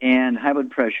and high blood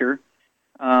pressure,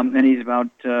 and he's about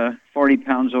 40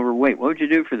 pounds overweight. What would you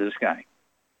do for this guy?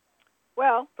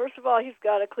 Well, first of all, he's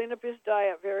got to clean up his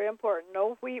diet. Very important.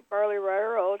 No wheat, barley, rye,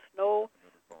 or oats. No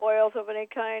oils of any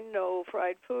kind. No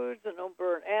fried foods, and no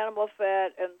burnt animal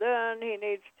fat. And then he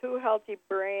needs 2 healthy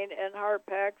brain and heart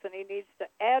packs, and he needs to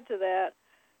add to that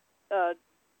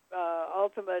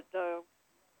Ultimate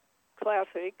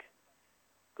Classic.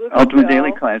 Ultimate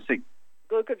Daily Classic.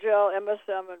 Glucogel,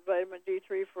 MSM, and vitamin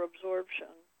D3 for absorption.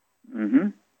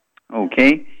 Mm-hmm.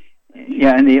 Okay.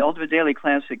 Yeah, and the Ultimate Daily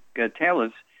Classic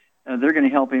tablets, they're going to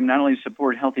help him not only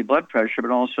support healthy blood pressure,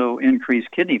 but also increase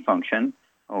kidney function.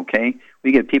 Okay.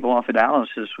 We get people off of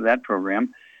dialysis with that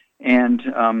program. And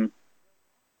how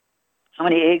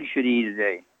many eggs should he eat a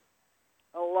day?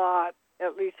 A lot,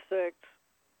 at least 6.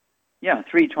 Yeah,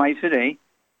 3 twice a day.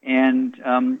 And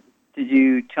did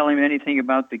you tell him anything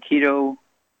about the keto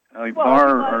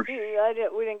bar?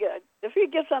 We didn't get. If he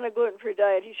gets on a gluten-free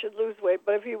diet, he should lose weight.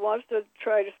 But if he wants to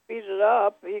try to speed it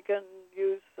up, he can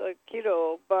use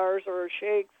keto bars or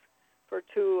shakes for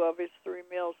 2 of his 3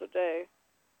 meals a day.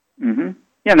 Mm-hmm.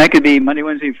 Yeah, and that could be Monday,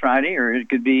 Wednesday, Friday, or it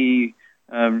could be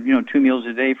 2 meals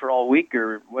a day for all week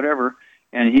or whatever.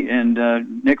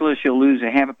 And Nicholas, you'll lose a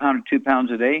half a pound to 2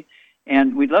 pounds a day.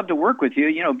 And we'd love to work with you.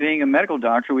 You know, being a medical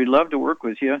doctor, we'd love to work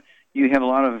with you. You have a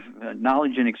lot of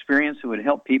knowledge and experience that would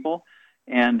help people.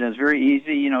 And it's very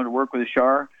easy, to work with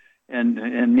Shar and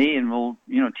me, and we'll,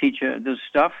 teach you this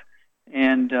stuff.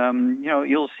 And,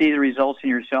 you'll see the results in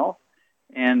yourself,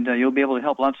 and you'll be able to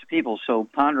help lots of people. So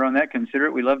ponder on that, consider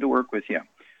it. We'd love to work with you.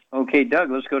 Okay, Doug,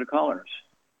 let's go to callers.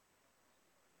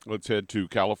 Let's head to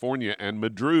California. And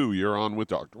Madru, you're on with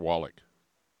Dr. Wallach.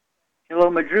 Hello,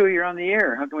 Madru, you're on the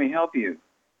air. How can we help you?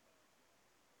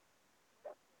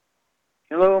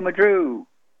 Hello, Madru.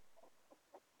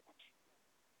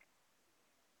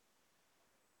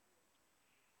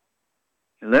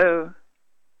 Hello.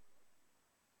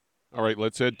 All right,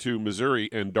 let's head to Missouri.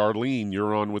 And Darlene,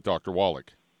 you're on with Dr.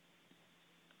 Wallach.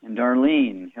 And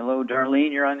Darlene. Hello,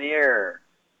 Darlene, you're on the air.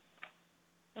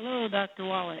 Hello, Dr.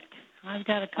 Wallach. I've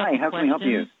got a couple questions. Hi, how can we help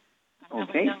you? I have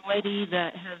a young lady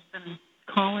that has been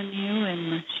calling you,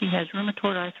 and she has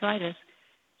rheumatoid arthritis.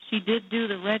 She did do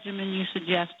the regimen you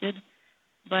suggested,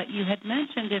 but you had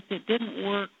mentioned if it didn't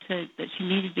work that she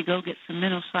needed to go get some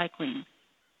minocycline.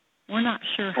 We're not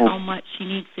sure how much she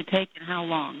needs to take and how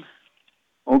long.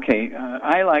 Okay,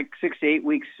 I like 6 to 8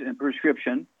 weeks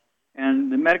prescription,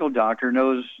 and the medical doctor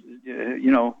knows,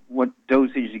 what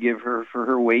dosage to give her for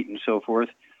her weight and so forth.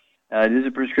 It is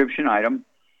a prescription item,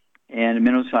 and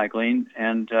minocycline,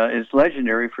 and it's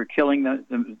legendary for killing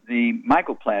the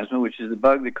mycoplasma, which is the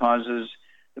bug that causes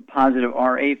the positive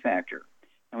RA factor.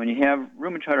 And when you have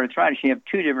rheumatoid arthritis, you have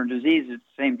 2 different diseases at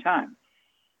the same time.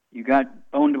 You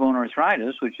got bone-to-bone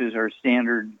arthritis, which is our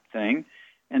standard thing,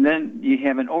 and then you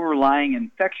have an overlying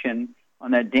infection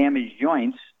on that damaged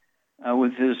joints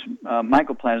with this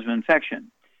mycoplasma infection.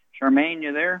 Charmaine,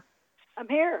 you there? I'm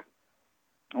here.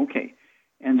 Okay.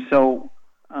 And so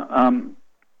when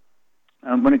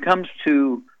it comes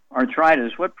to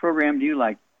arthritis, what program do you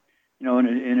like?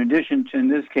 In addition to, in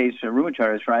this case, rheumatoid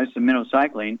arthritis, the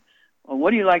minocycline,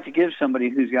 what do you like to give somebody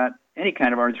who's got any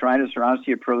kind of arthritis or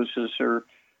osteoporosis or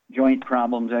joint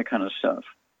problems, that kind of stuff?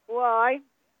 Well,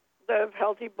 the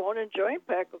Healthy Bone and Joint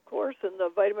Pack, of course, and the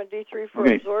vitamin D3 for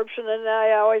absorption, and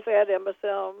I always add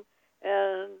MSM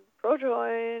and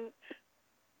ProJoint.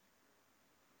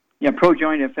 Yeah,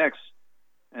 ProJoint FX,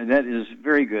 that is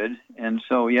very good. And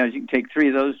so, you can take 3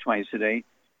 of those twice a day.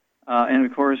 And,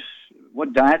 of course,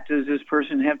 what diet does this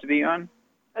person have to be on?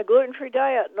 A gluten-free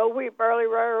diet. No wheat, barley,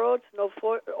 rye, or oats, no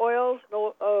oils,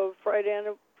 no fried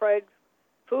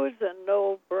foods, and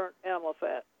no burnt animal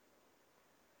fat.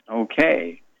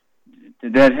 Okay.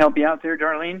 Did that help you out there,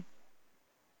 Darlene?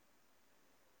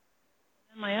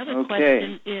 And my other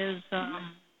question is,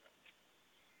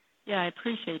 I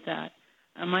appreciate that.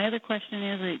 My other question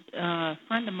is a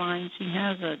friend of mine, she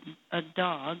has a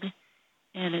dog,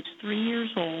 and it's 3 years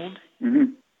old,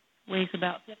 weighs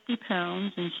about 50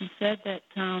 pounds, and she said that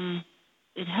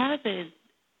it has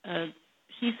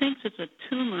she thinks it's a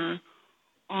tumor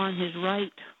on his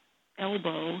right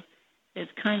elbow.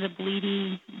 It's kind of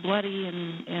bloody,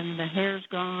 and the hair's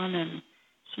gone, and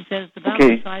she says it's about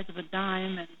the size of a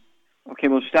dime. Okay,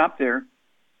 well, stop there.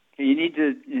 Okay, you need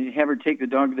to have her take the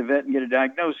dog to the vet and get a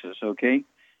diagnosis, okay?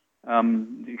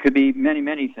 It could be many,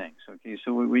 many things, okay?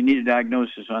 So we need a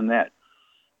diagnosis on that.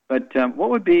 But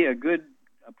what would be a good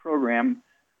program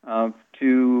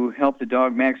to help the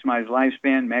dog maximize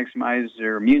lifespan, maximize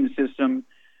their immune system?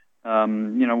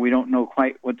 We don't know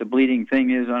quite what the bleeding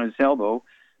thing is on its elbow,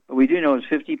 But we do know it's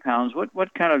 50 pounds.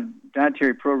 What kind of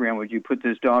dietary program would you put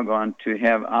this dog on to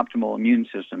have optimal immune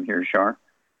system here, Shar?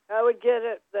 I would get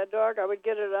it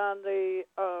on the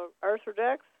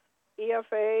Arthrodex,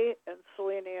 EFA, and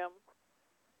selenium.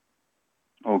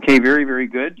 Okay, very, very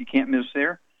good. You can't miss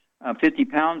there. 50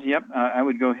 pounds, yep. I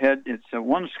would go ahead. It's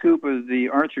 1 scoop of the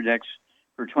Arthrodex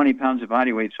for 20 pounds of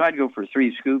body weight. So I'd go for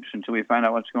 3 scoops until we find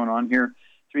out what's going on here.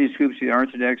 3 scoops of the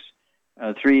Arthrodex,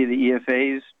 3 of the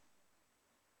EFAs.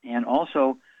 And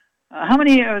also, how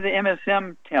many of the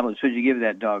MSM tablets would you give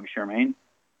that dog, Charmaine?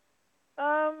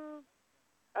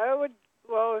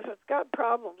 If it's got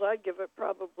problems, I'd give it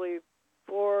probably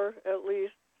 4 at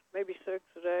least, maybe 6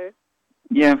 a day.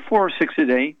 Yeah, 4 or 6 a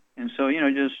day. And so,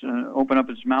 just open up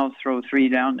its mouth, throw 3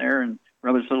 down there, and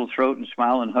rub its little throat and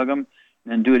smile and hug him,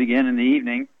 and then do it again in the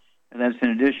evening. And that's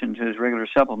in addition to his regular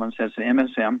supplements. That's the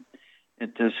MSM.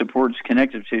 It supports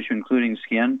connective tissue, including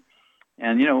skin.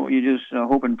 And, you just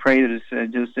hope and pray that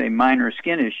it's just a minor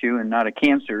skin issue and not a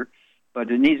cancer.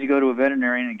 But it needs to go to a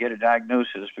veterinarian and get a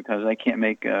diagnosis, because I can't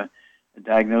make a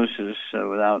diagnosis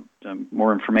without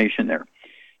more information there.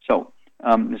 So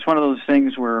it's one of those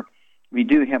things where we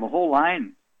do have a whole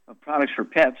line of products for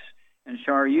pets. And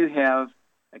Shar, you have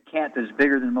a cat that's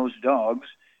bigger than most dogs.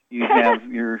 You have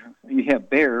you have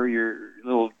Bear, your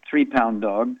little 3-pound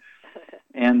dog.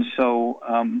 And so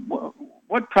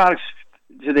what products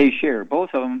do they share? Both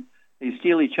of them, they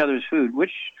steal each other's food.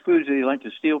 Which foods do they like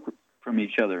to steal from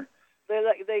each other?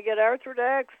 They get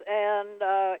Arthrodex and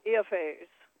EFAs.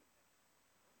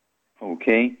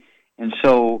 Okay. And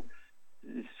so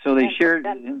they share...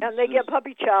 And they get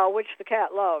puppy chow, which the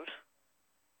cat loves.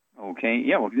 Okay.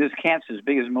 Yeah, well, this cat's as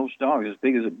big as most dogs, as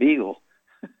big as a beagle.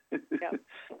 Yeah.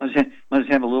 must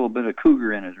have a little bit of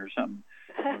cougar in it or something.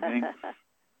 Okay.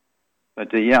 But,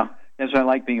 that's why I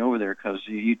like being over there, because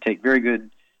you take very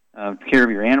good care of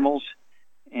your animals.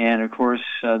 And, of course,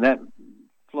 that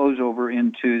flows over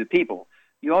into the people.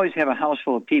 You always have a house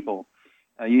full of people.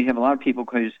 You have a lot of people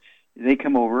because they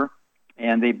come over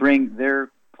and they bring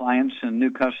their clients and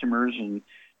new customers and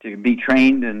to be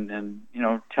trained and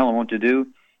tell them what to do.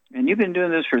 And you've been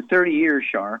doing this for 30 years,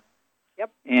 Shar.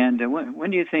 Yep. And when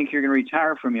do you think you're going to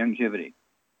retire from longevity?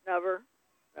 Never.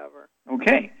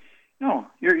 Okay. No,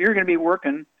 you're going to be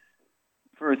working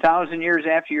for 1,000 years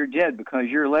after you're dead, because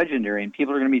you're legendary, and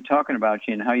people are going to be talking about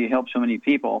you and how you help so many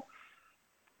people,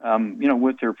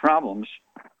 with their problems.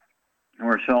 And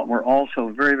we're also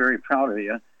very, very proud of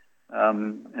you,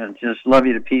 and just love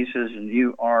you to pieces. And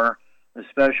you are a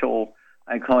special,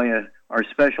 I call you our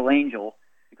special angel,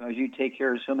 because you take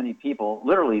care of so many people,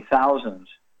 literally thousands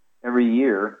every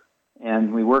year.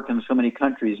 And we work in so many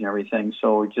countries and everything.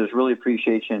 So we just really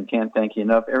appreciate you and can't thank you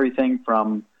enough. Everything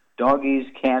from doggies,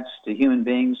 cats, to human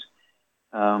beings,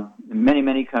 in many,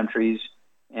 many countries.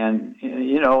 And,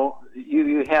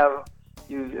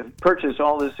 you've purchased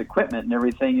all this equipment and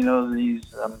everything,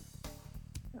 these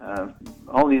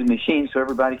all these machines, so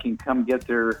everybody can come get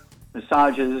their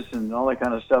massages and all that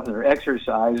kind of stuff and their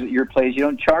exercise at your place. You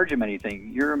don't charge them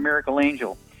anything. You're a miracle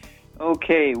angel.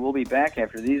 Okay, we'll be back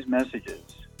after these messages.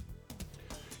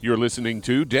 You're listening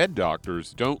to Dead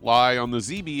Doctors Don't Lie on the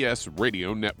ZBS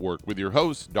Radio Network with your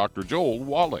host, Dr. Joel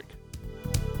Wallach.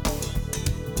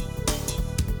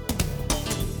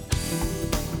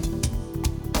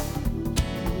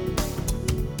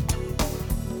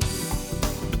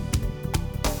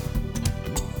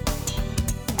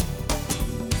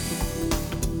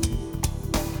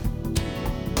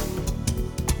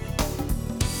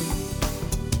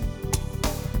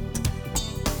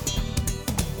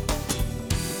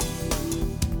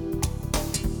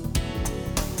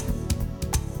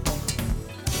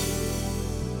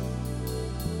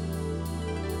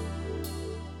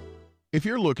 If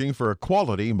you're looking for a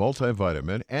quality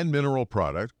multivitamin and mineral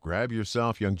product, grab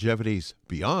yourself Longevity's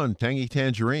Beyond Tangy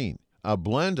Tangerine, a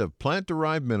blend of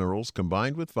plant-derived minerals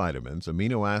combined with vitamins,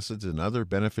 amino acids, and other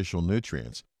beneficial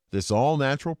nutrients. This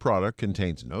all-natural product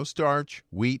contains no starch,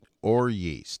 wheat, or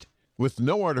yeast, with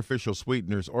no artificial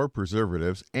sweeteners or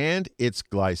preservatives, and it's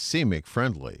glycemic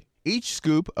friendly. Each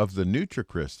scoop of the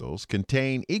NutriCrystals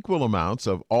contain equal amounts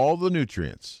of all the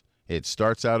nutrients. It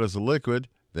starts out as a liquid,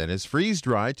 then is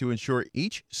freeze-dried to ensure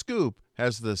each scoop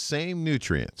has the same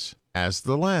nutrients as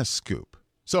the last scoop.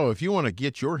 So if you want to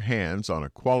get your hands on a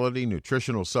quality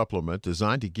nutritional supplement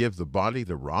designed to give the body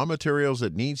the raw materials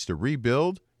it needs to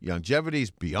rebuild, Longevity's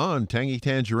Beyond Tangy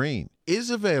Tangerine is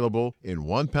available in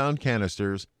 1-pound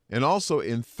canisters and also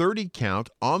in 30-count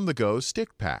on-the-go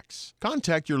stick packs.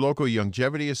 Contact your local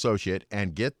Youngevity associate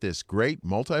and get this great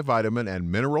multivitamin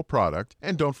and mineral product,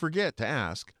 and don't forget to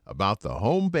ask about the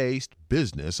home-based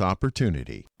business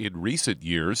opportunity. In recent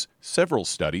years, several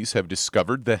studies have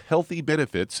discovered the healthy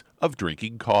benefits of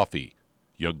drinking coffee.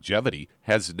 Youngevity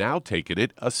has now taken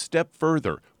it a step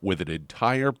further with an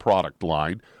entire product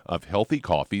line of healthy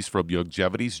coffees from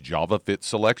Youngevity's JavaFit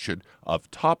selection of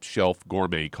top-shelf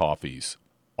gourmet coffees.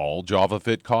 All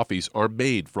JavaFit coffees are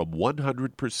made from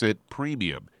 100%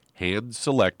 premium,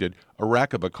 hand-selected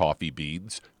Arabica coffee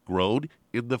beans grown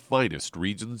in the finest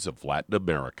regions of Latin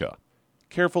America.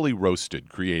 Carefully roasted,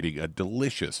 creating a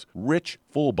delicious, rich,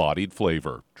 full-bodied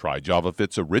flavor. Try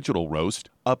JavaFit's original roast,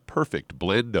 a perfect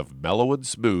blend of mellow and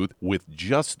smooth with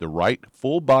just the right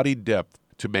full-bodied depth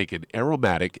to make an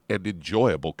aromatic and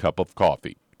enjoyable cup of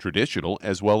coffee. Traditional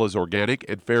as well as organic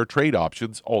and fair trade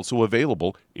options also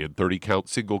available in 30-count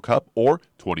single cup or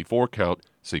 24-count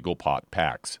single pot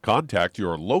packs. Contact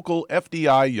your local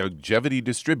FDI Youngevity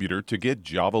distributor to get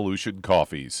Javalution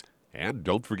coffees. And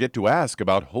don't forget to ask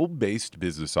about home-based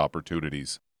business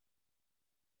opportunities.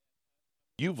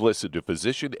 You've listened to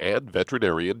physician and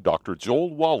veterinarian Dr.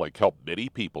 Joel Wallach help many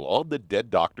people on the Dead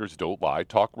Doctors Don't Lie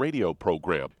talk radio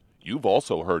program. You've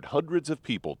also heard hundreds of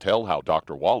people tell how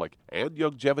Dr. Wallach and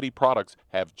Youngevity products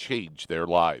have changed their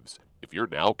lives. If you're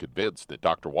now convinced that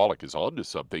Dr. Wallach is onto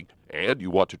something and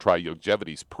you want to try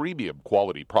Youngevity's premium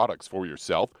quality products for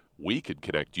yourself, we can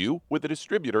connect you with a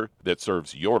distributor that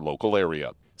serves your local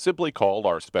area. Simply call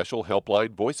our special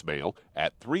helpline voicemail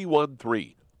at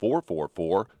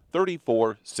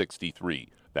 313-444-3463.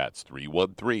 That's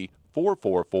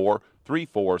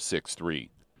 313-444-3463.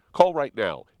 Call right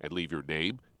now and leave your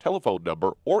name, telephone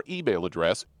number, or email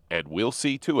address, and we'll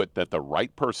see to it that the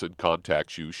right person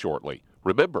contacts you shortly.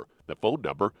 Remember, the phone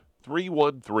number,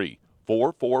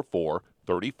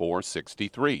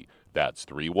 313-444-3463. That's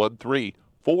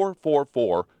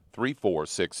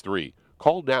 313-444-3463.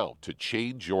 Call now to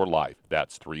change your life.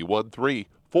 That's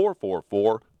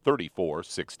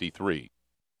 313-444-3463.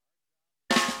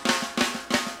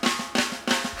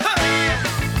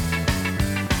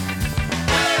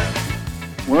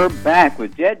 We're back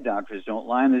with Dead Doctors Don't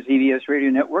Lie on the ZBS Radio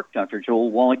Network. Dr.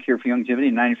 Joel Wallach here for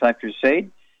Youngevity 95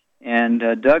 Crusade. And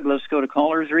Doug, let's go to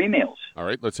callers or emails. All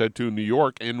right, let's head to New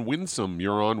York. And Winsome,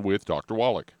 you're on with Dr.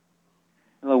 Wallach.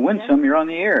 Hello, Winsome, you're on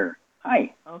the air.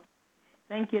 Hi. Okay.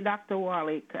 Thank you, Dr.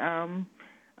 Wallach. I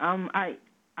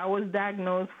was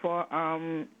diagnosed for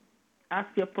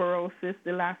osteoporosis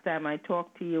the last time I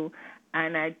talked to you,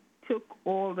 and I took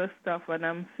all the stuff, and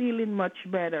I'm feeling much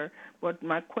better. But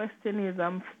my question is,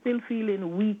 I'm still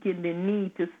feeling weak in the knee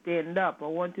to stand up. I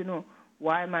want to know,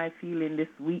 why am I feeling this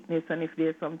weakness, and if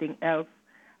there's something else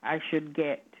I should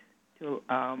get to...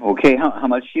 Okay, how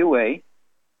much do you weigh?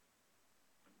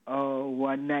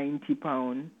 190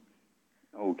 pounds.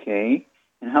 Okay.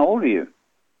 And how old are you?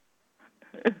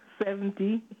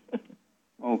 70.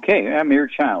 Okay, I'm your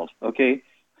child. Okay.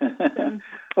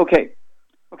 Okay,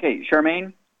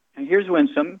 Charmaine, here's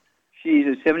Winsome.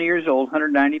 She's 70 years old,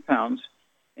 190 pounds,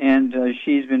 and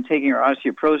she's been taking her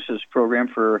osteoporosis program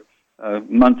for a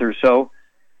month or so,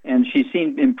 and she's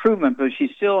seen improvement, but she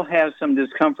still has some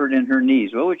discomfort in her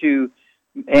knees. What would you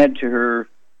add to her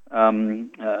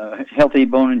healthy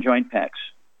bone and joint packs?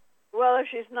 Well, if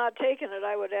she's not taking it,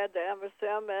 I would add the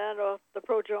MSM and the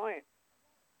ProJoint.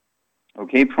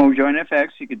 Okay, ProJoint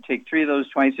FX. You could take 3 of those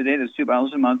twice a day. That's 2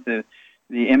 bottles a month. The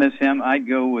MSM, I'd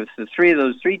go with 3 of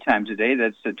those 3 times a day.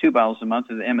 That's 2 bottles a month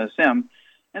of the MSM.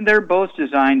 And they're both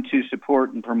designed to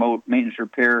support and promote maintenance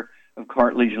repair of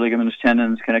cartilage, ligaments,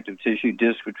 tendons, connective tissue,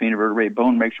 disc between vertebrae,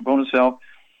 bone, makes your bone itself.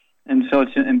 And so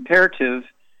it's imperative,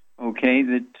 okay,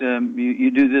 that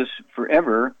you do this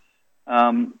forever.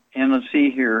 And let's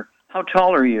see here. How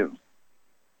tall are you?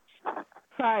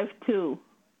 5'2".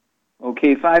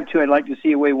 Okay, 5'2". I'd like to see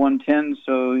you weigh 110,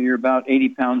 so you're about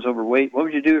 80 pounds overweight. What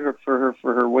would you do for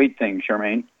her weight thing,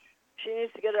 Charmaine? She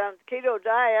needs to get on the keto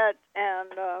diet,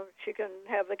 and she can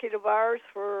have the keto bars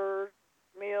for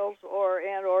meals or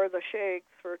the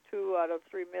shakes for 2 out of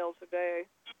 3 meals a day.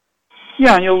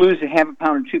 Yeah, and you'll lose a half a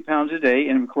pound or 2 pounds a day.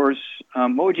 And, of course,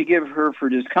 what would you give her for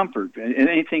discomfort?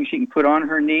 Anything she can put on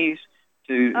her knees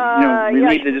to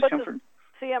relieve the discomfort?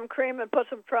 CM cream and put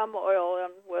some trauma oil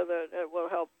in with it. It will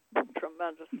help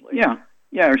tremendously. Yeah,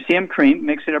 or CM cream.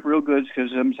 Mix it up real good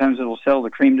because sometimes it'll settle the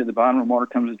cream to the bottom and water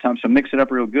comes to the top. So mix it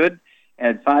up real good.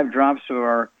 Add 5 drops of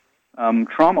our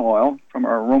trauma oil from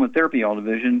our aromatherapy oil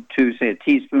division to, say, a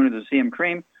teaspoon of the CM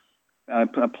cream.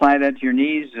 Apply that to your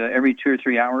knees every 2 or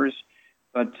 3 hours.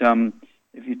 But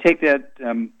if you take that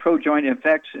ProJoint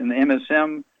FX and the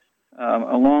MSM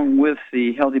along with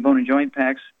the Healthy Bone and Joint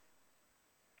Packs,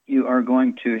 you are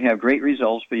going to have great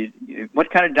results. But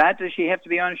what kind of diet does she have to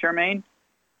be on, Charmaine?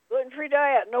 Gluten-free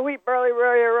diet, no wheat, barley,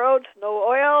 rye, or oats, no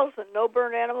oils, and no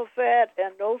burnt animal fat,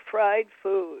 and no fried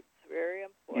foods. Very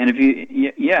important. And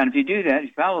if you do that, you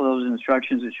follow those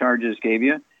instructions that Char just gave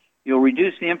you, you'll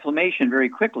reduce the inflammation very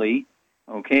quickly,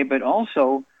 okay? But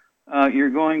also, you're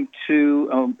going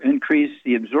to increase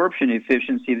the absorption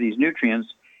efficiency of these nutrients,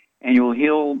 and you'll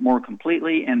heal more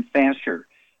completely and faster.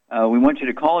 We want you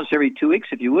to call us every 2 weeks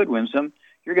if you would, Winsome.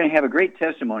 You're going to have a great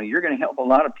testimony. You're going to help a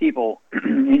lot of people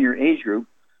in your age group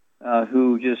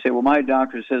who just say, well, my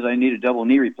doctor says I need a double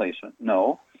knee replacement.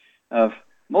 No.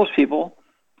 Most people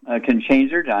can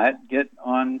change their diet, get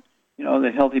on,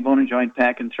 the Healthy Bone and Joint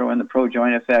Pack and throw in the Pro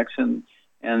Joint FX and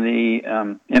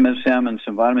the MSM and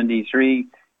some vitamin D3,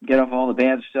 get off all the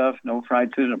bad stuff, no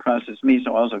fried foods, no processed meats,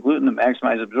 no oils, no gluten, to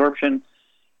maximize absorption.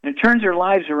 And it turns their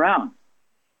lives around.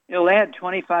 It'll add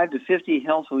 25 to 50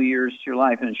 healthful years to your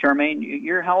life. And Charmaine,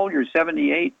 you're how old? You're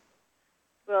 78?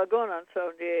 Well, going on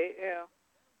 78, yeah.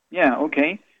 Yeah,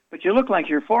 okay. But you look like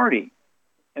you're 40.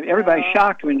 Everybody's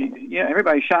shocked when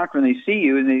everybody's shocked when they see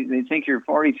you and they think you're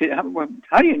 40.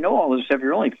 How do you know all this stuff?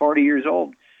 You're only 40 years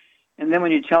old. And then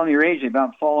when you tell them your age, they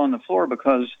about fall on the floor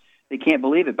because they can't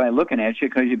believe it by looking at you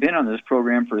because you've been on this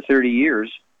program for 30 years.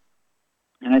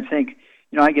 And I think,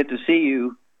 I get to see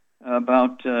you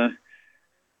about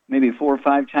maybe 4 or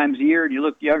 5 times a year, and you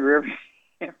look younger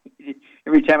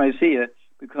every time I see you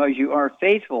because you are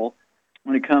faithful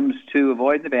when it comes to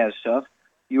avoiding the bad stuff.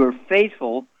 You are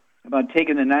faithful about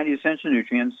taking the 90 essential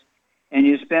nutrients, and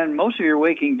you spend most of your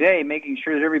waking day making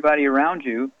sure that everybody around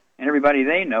you and everybody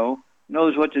they know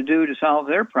knows what to do to solve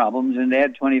their problems and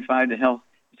add 25 to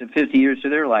 50 years to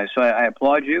their life. So I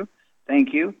applaud you.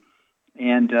 Thank you.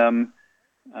 And,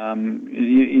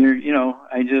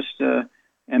 I just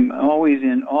am always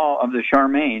in awe of the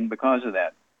Charmaine because of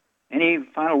that. Any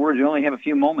final words? We only have a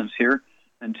few moments here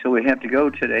until we have to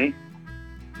go today.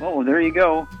 Well, there you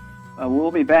go.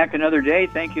 We'll be back another day.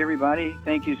 Thank you, everybody.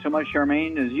 Thank you so much,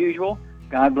 Charmaine, as usual.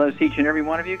 God bless each and every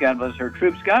one of you. God bless our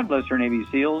troops. God bless our Navy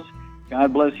SEALs.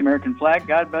 God bless the American flag.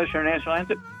 God bless our national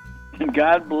anthem. And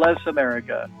God bless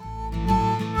America.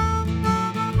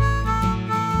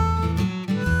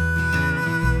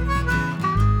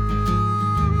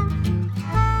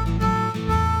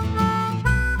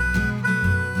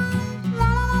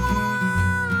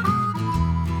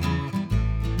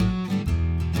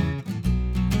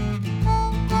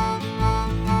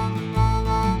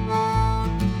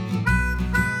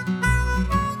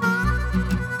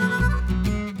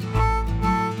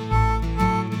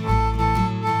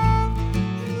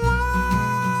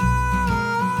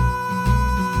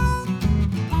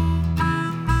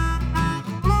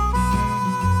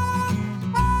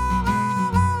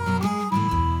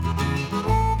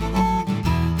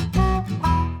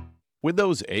 When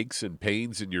those aches and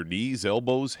pains in your knees,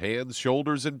 elbows, hands,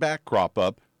 shoulders, and back crop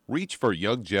up, reach for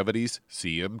Youngevity's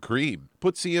CM Cream.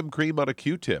 Put CM Cream on a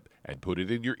Q-tip and put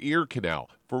it in your ear canal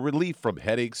for relief from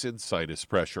headaches and sinus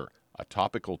pressure. A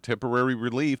topical temporary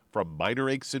relief from minor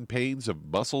aches and pains of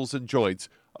muscles and joints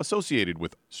associated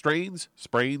with strains,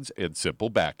 sprains, and simple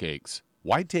backaches.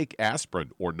 Why take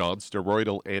aspirin or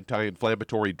non-steroidal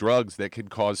anti-inflammatory drugs that can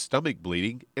cause stomach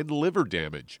bleeding and liver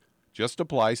damage? Just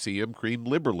apply CM Cream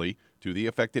liberally to the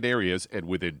affected areas, and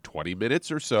within 20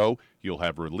 minutes or so, you'll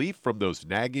have relief from those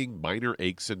nagging minor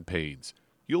aches and pains.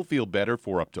 You'll feel better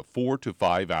for up to 4 to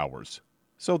 5 hours.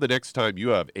 So the next time you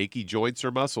have achy joints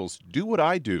or muscles, do what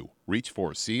I do. Reach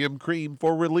for CM Cream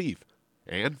for relief.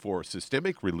 And for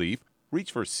systemic relief,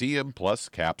 reach for CM Plus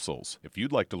capsules. If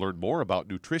you'd like to learn more about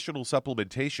nutritional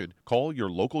supplementation, call your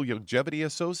local Youngevity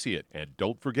associate, and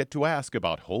don't forget to ask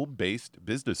about home-based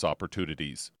business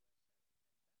opportunities.